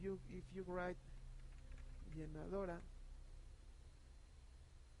 If you write llenadora,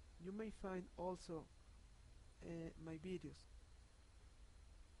 you may find also my videos.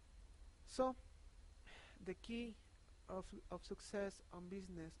 So the key of success on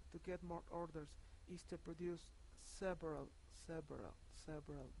business to get more orders is to produce several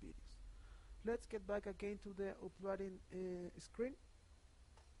videos. Let's get back again to the uploading screen.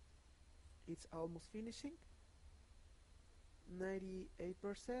 It's almost finishing. 98%,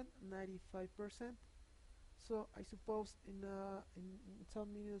 95%. So I suppose in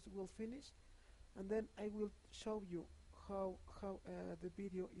some minutes we'll finish, and then I will show you how the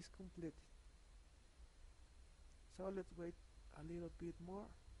video is completed. So let's wait a little bit more,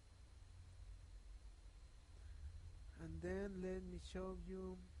 and then let me show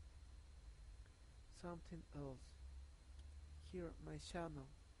you something else. Here, my channel.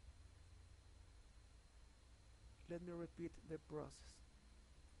 Let me repeat the process.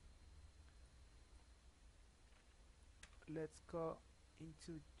 Let's go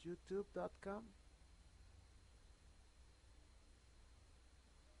into youtube.com.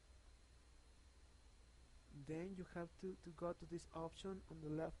 Then you have to go to this option on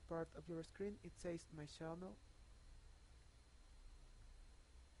the left part of your screen. It says my channel.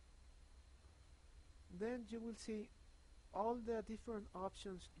 Then you will see all the different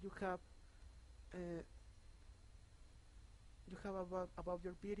options uh, you have about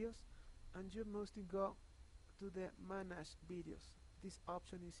your videos, and you must go to the manage videos. This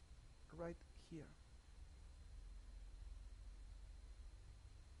option is right here,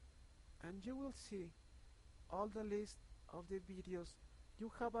 and you will see all the list of the videos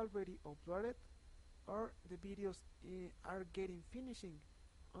you have already uploaded, or the videos are getting finishing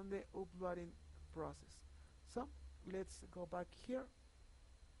on the uploading process. So let's go back here.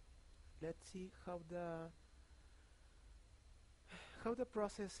 Let's see how the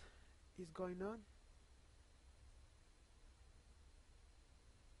process is going on.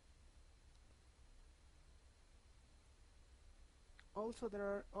 Also, there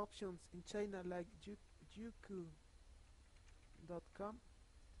are options in China like Youku.com.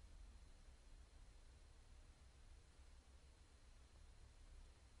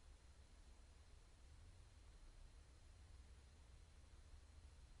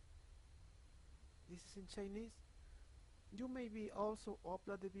 This is in Chinese. You maybe also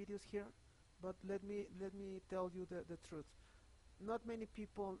upload the videos here, but let me tell you the truth. Not many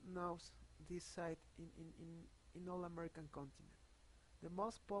people knows this site in all American continent. The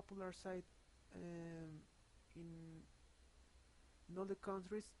most popular site in all the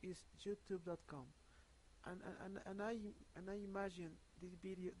countries is YouTube.com, and I imagine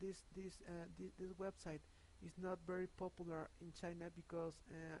this website is not very popular in China because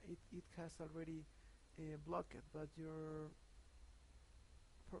it has already blocked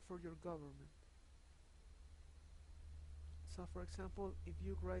but for your government. So for example, if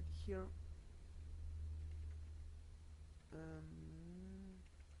you write here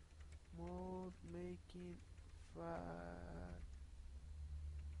mold making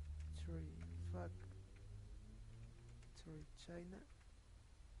factory China,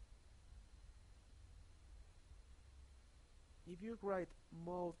 if you write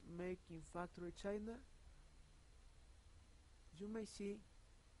mold making factory China, you may see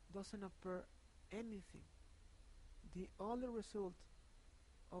doesn't appear anything. The only result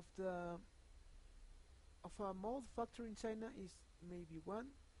of a mold factory in China is maybe one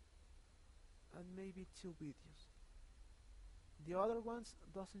and maybe two videos. The other ones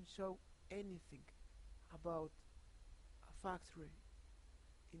doesn't show anything about a factory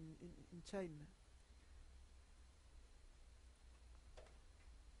in China.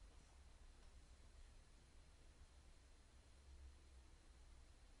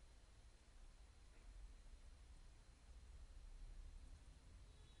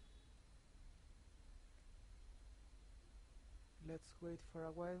 Let's wait for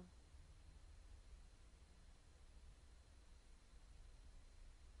a while.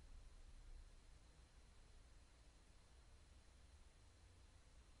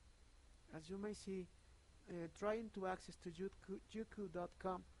 As you may see, trying to access to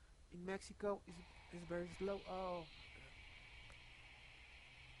Youku.com in Mexico is very slow. Oh,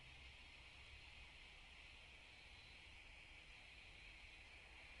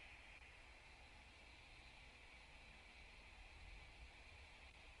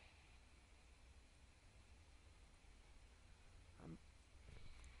 um,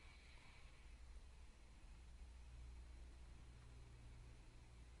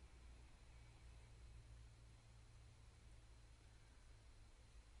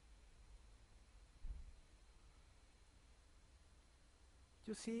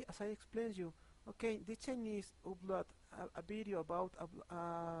 you see, as I explained you, okay, the Chinese upload a video about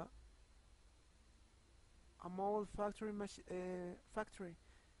a mold factory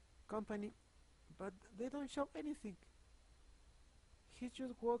company, but they don't show anything. He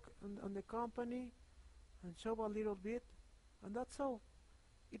just work on the company and show a little bit, and that's all.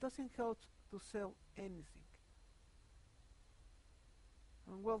 It doesn't help to sell anything.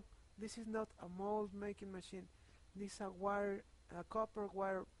 And well, this is not a mold making machine. This is a copper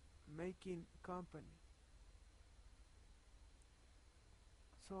wire making company.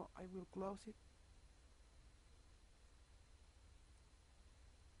 So I will close it.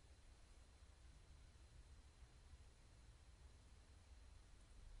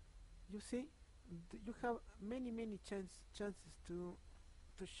 You see, you have many chances to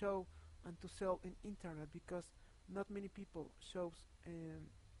show and to sell in internet because not many people shows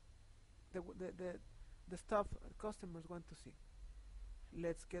the, the, the, the stuff customers want to see.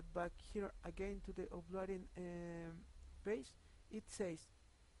 Let's get back here again to the uploading page. It says,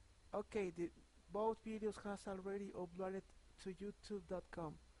 okay, both videos has already uploaded to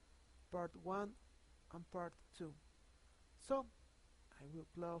youtube.com, part 1 and part 2. So I will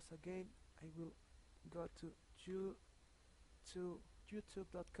close again. I will go to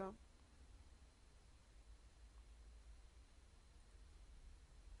youtube.com,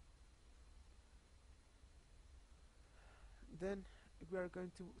 Then we are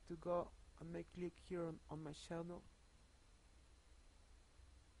going to go and make click here on my channel.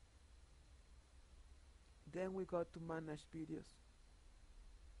 Then we go to manage videos.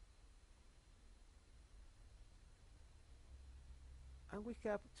 And we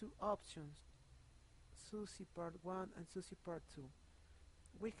have two options, Susie part 1 and Susie part 2.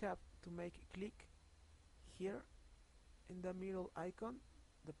 We have to make click here in the middle icon,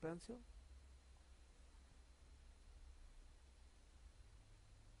 the pencil.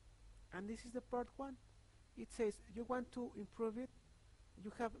 And this is the part 1. It says you want to improve it.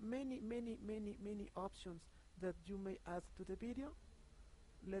 You have many options that you may add to the video.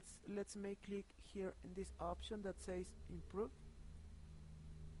 Let's make click here in this option that says improve.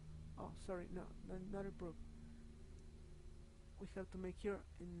 Oh, sorry, no, not improve. We have to make here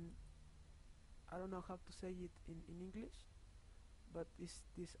in, I don't know how to say it in English, but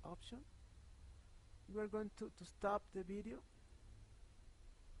this option. We are going to stop the video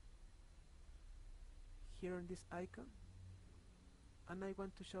here in this icon, and I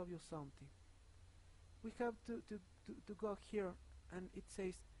want to show you something. We have to go here, and it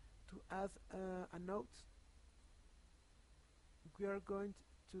says to add a note. We are going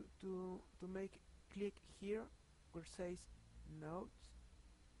to make click here where it says notes,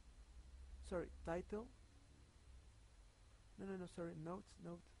 sorry, title, no, sorry, notes,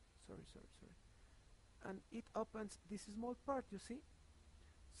 sorry, and it opens this small part, you see.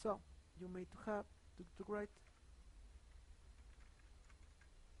 So you may have to write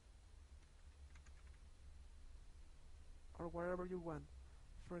or whatever you want.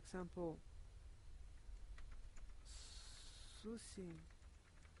 For example, Susie,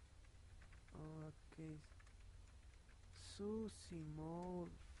 okay, Susie Mold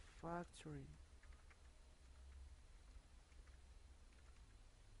Factory,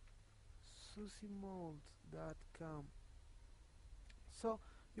 SusieMold.com. So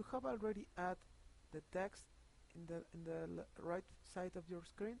you have already added the text in the right side of your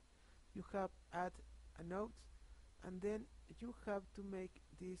screen. You have add a note, and then you have to make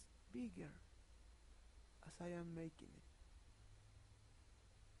this bigger as I am making it.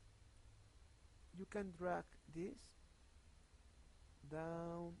 You can drag this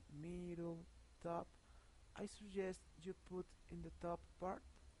down, middle, top. I suggest you put in the top part,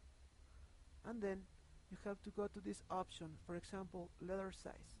 and then you have to go to this option, for example, letter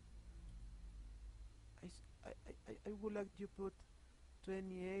size. I would like you put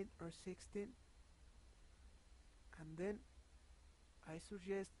 28 or 16, and then I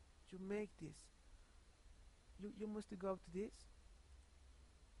suggest you make this. You must go to this.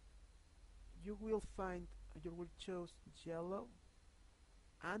 You will find, you will choose yellow,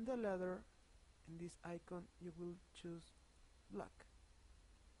 and the letter in this icon you will choose black.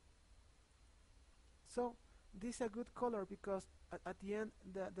 So this is a good color because at the end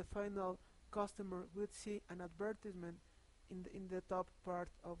the final customer would see an advertisement in the top part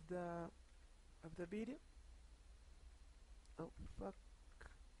of the video. Oh fuck,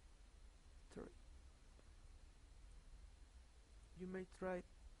 sorry. You may try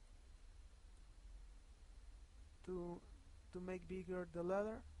to make bigger the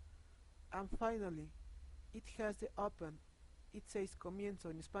letter, and finally it has the open. It says comienzo,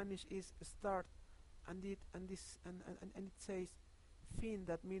 in Spanish is start, and it says fin,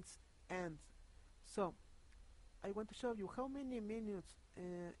 that means end. So I want to show you how many minutes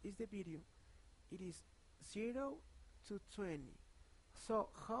is the video. It is 0 to 20. So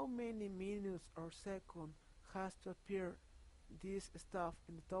how many minutes or seconds has to appear this stuff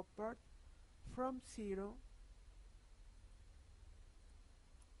in the top part? From 0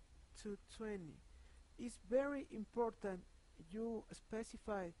 to 20. It's very important you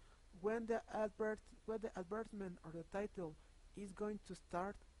specify when the advertisement or the title is going to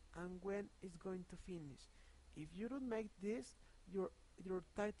start and when it's going to finish. If you don't make this, your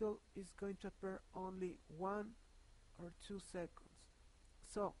title is going to appear only 1 or 2 seconds.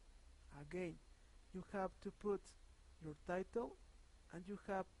 So again, you have to put your title, and you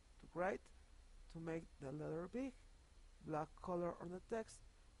have to write to make the letter big, black color on the text,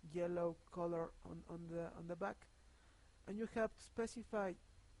 yellow color on the back, and you have to specify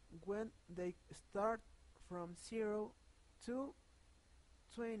when they start from 0 to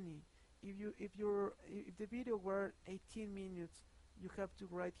 20. If the video were 18 minutes, you have to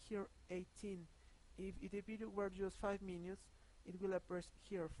write here 18. If the video were just 5 minutes, it will appear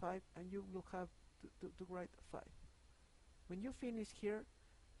here 5, and you will have to write 5. When you finish here,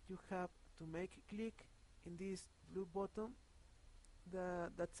 you have to make click in this blue button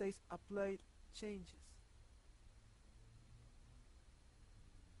that says apply changes.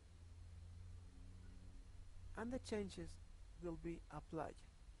 And the changes will be applied.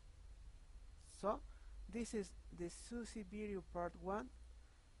 So this is the Susie video part 1.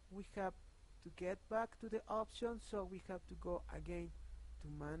 We have to get back to the options, so we have to go again to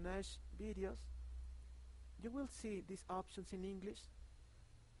manage videos. You will see these options in English.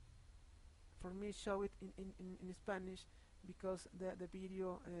 For me, show it in Spanish because the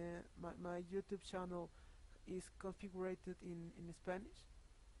video, my YouTube channel is configured in Spanish.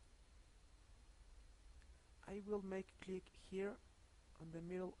 I will make click here on the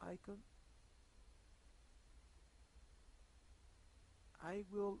middle icon. I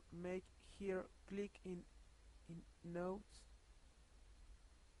will make here click in notes,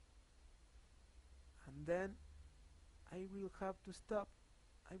 and then I will have to stop.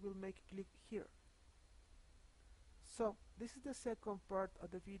 I will make click here. So this is the second part of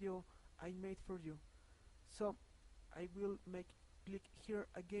the video I made for you. So I will make click here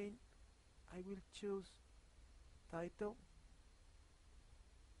again. I will choose title.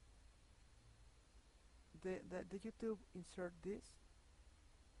 The YouTube insert this.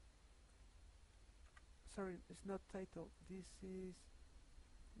 Sorry, it's not title. This is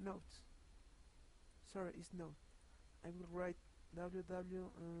notes. Sorry, it's note. I will write www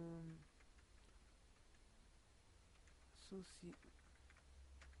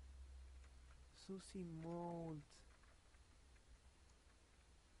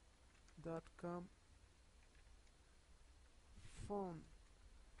susiemold.com phone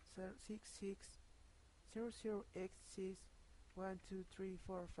 6600x6 1 2 3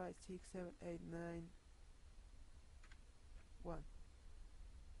 4 5 6 7 8 9 1.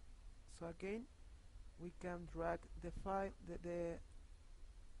 So again we can drag the file, the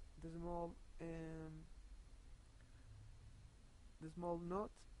small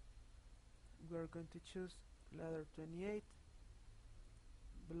note. We are going to choose leather 28,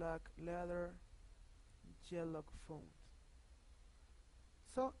 black leather, yellow font.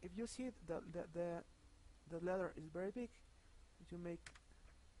 So if you see the letter is very big, you make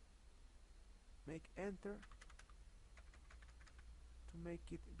enter to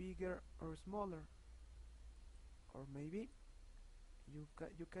make it bigger or smaller, or maybe you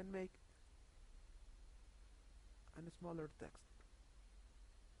can make a smaller text.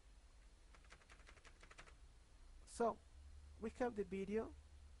 So we have the video,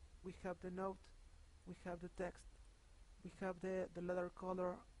 we have the note, we have the text, we have the letter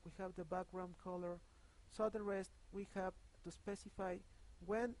color, we have the background color. So the rest we have to specify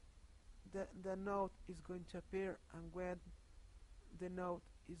when the note is going to appear and when the note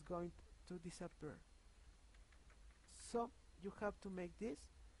is going to disappear. So you have to make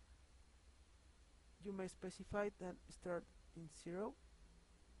this. You may specify that start in 0,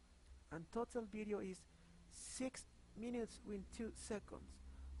 and total video is 6 minutes with 2 seconds.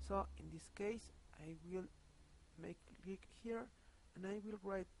 So in this case I will make click here and I will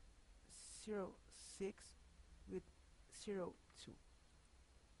write 06 with 02.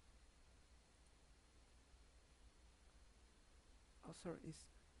 Oh,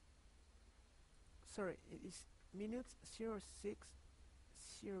 sorry, it is minutes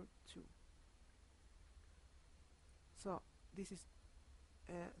 0602. So this is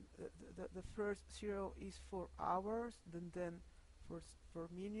the first 0 is for hours, then for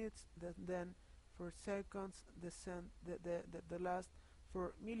minutes, then for seconds, the last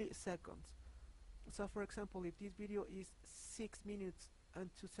for milliseconds. So for example, if this video is 6 minutes and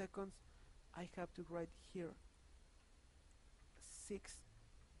 2 seconds, I have to write here 6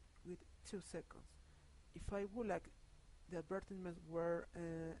 with 2 seconds. If I would like the advertisements were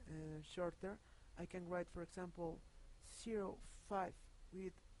shorter, I can write, for example, 05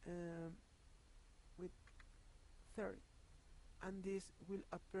 with 30, and this will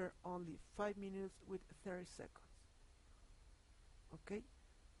appear only 5 minutes with 30 seconds. Okay,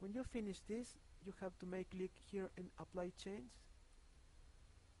 when you finish this, you have to make click here and apply change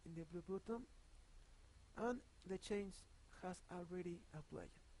in the blue button, and the change has already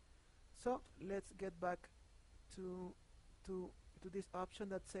applied. So let's get back to this option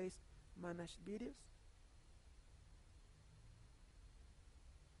that says manage videos,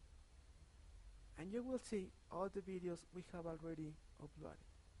 and you will see all the videos we have already uploaded.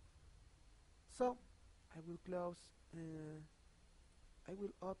 So I will close, I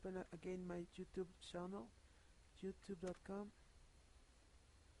will open again my YouTube channel, youtube.com.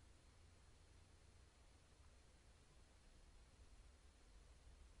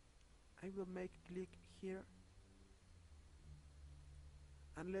 I will make click here,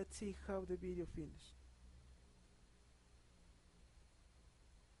 and let's see how the video finished.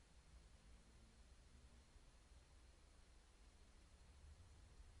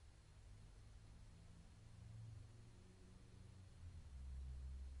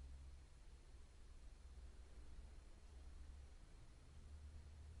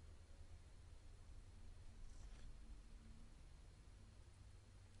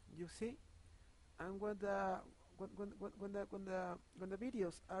 you see. And when the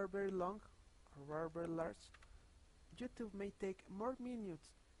videos are very long or are very large, YouTube may take more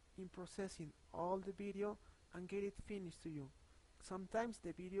minutes in processing all the video and get it finished to you. Sometimes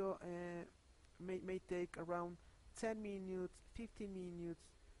the video may take around 10 minutes, 15 minutes,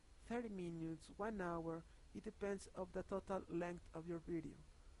 30 minutes, 1 hour. It depends of the total length of your video.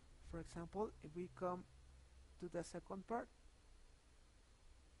 For example, if we come to the second part,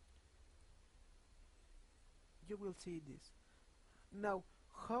 you will see this. Now,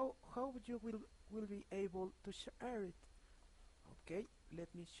 how you will be able to share it? Okay,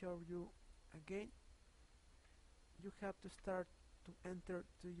 let me show you again. You have to start to enter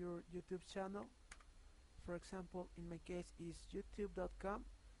to your YouTube channel. For example, in my case is youtube.com/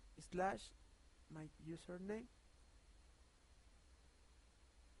 my username.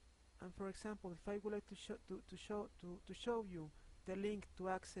 And for example, if I would like to show you the link to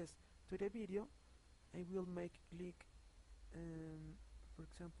access to the video, I will make link, for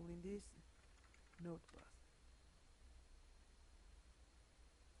example, in this notepad.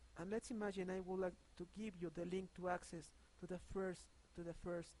 And let's imagine I would like to give you the link to access to the first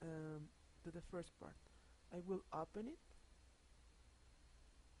part. I will open it.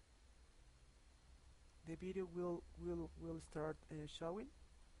 The video will start showing.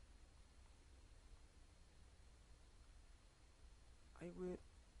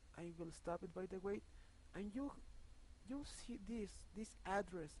 I will stop it, by the way, and you see this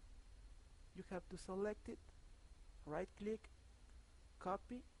address. You have to select it, right click,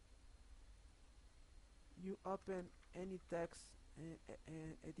 copy. You open any text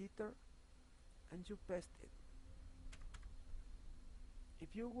editor and you paste it.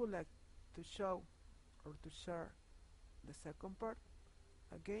 If you would like to show or to share the second part,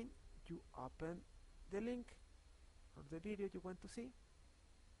 again you open the link or the video you want to see.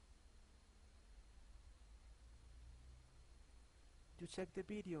 You check the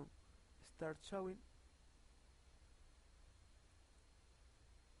video, start showing,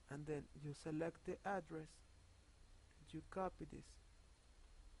 and then you select the address, you copy this,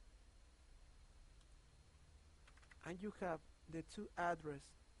 and you have the two addresses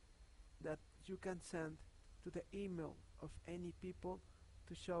that you can send to the email of any people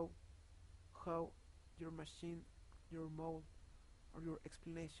to show how your machine, your mold, or your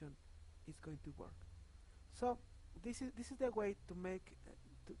explanation is going to work. So this is the way to make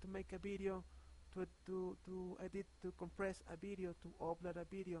a video, to edit, to compress a video, to upload a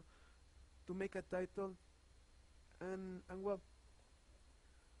video, to make a title, and well,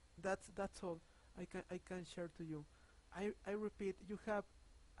 that's all I can share to you. I repeat, you have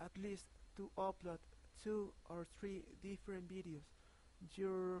at least to upload 2 or 3 different videos.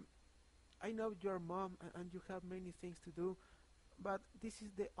 I know you're a mom and you have many things to do, but this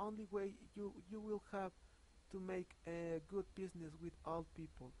is the only way you will have to make a good business with all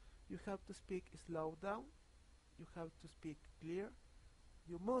people. You have to speak slow down, you have to speak clear,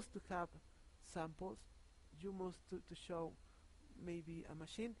 you must have samples, you must to show maybe a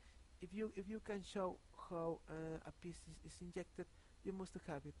machine. If you can show how a piece is injected, you must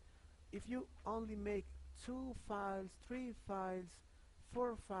have it. If you only make 2 files, 3 files,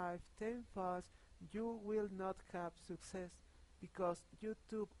 4, 5, 10 files, you will not have success, because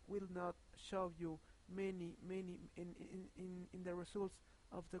YouTube will not show you many in the results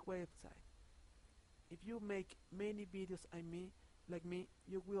of the website. If you make many videos like me,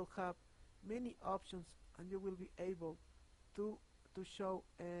 you will have many options and you will be able to show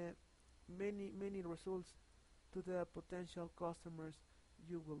many results to the potential customers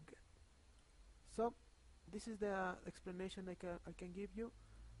you will get. So this is the explanation I can give you.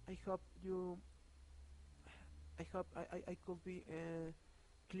 I hope I could be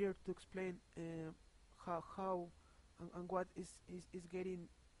clear to explain how and what is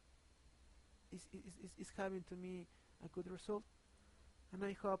having to me a good result. And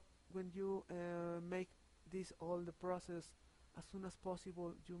I hope when you make this all the process as soon as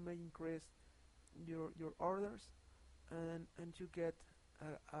possible, you may increase your orders and you get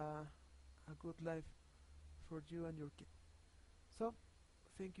a good life for you and your kid. So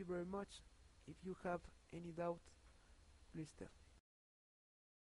thank you very much. If you have any doubt, please tell.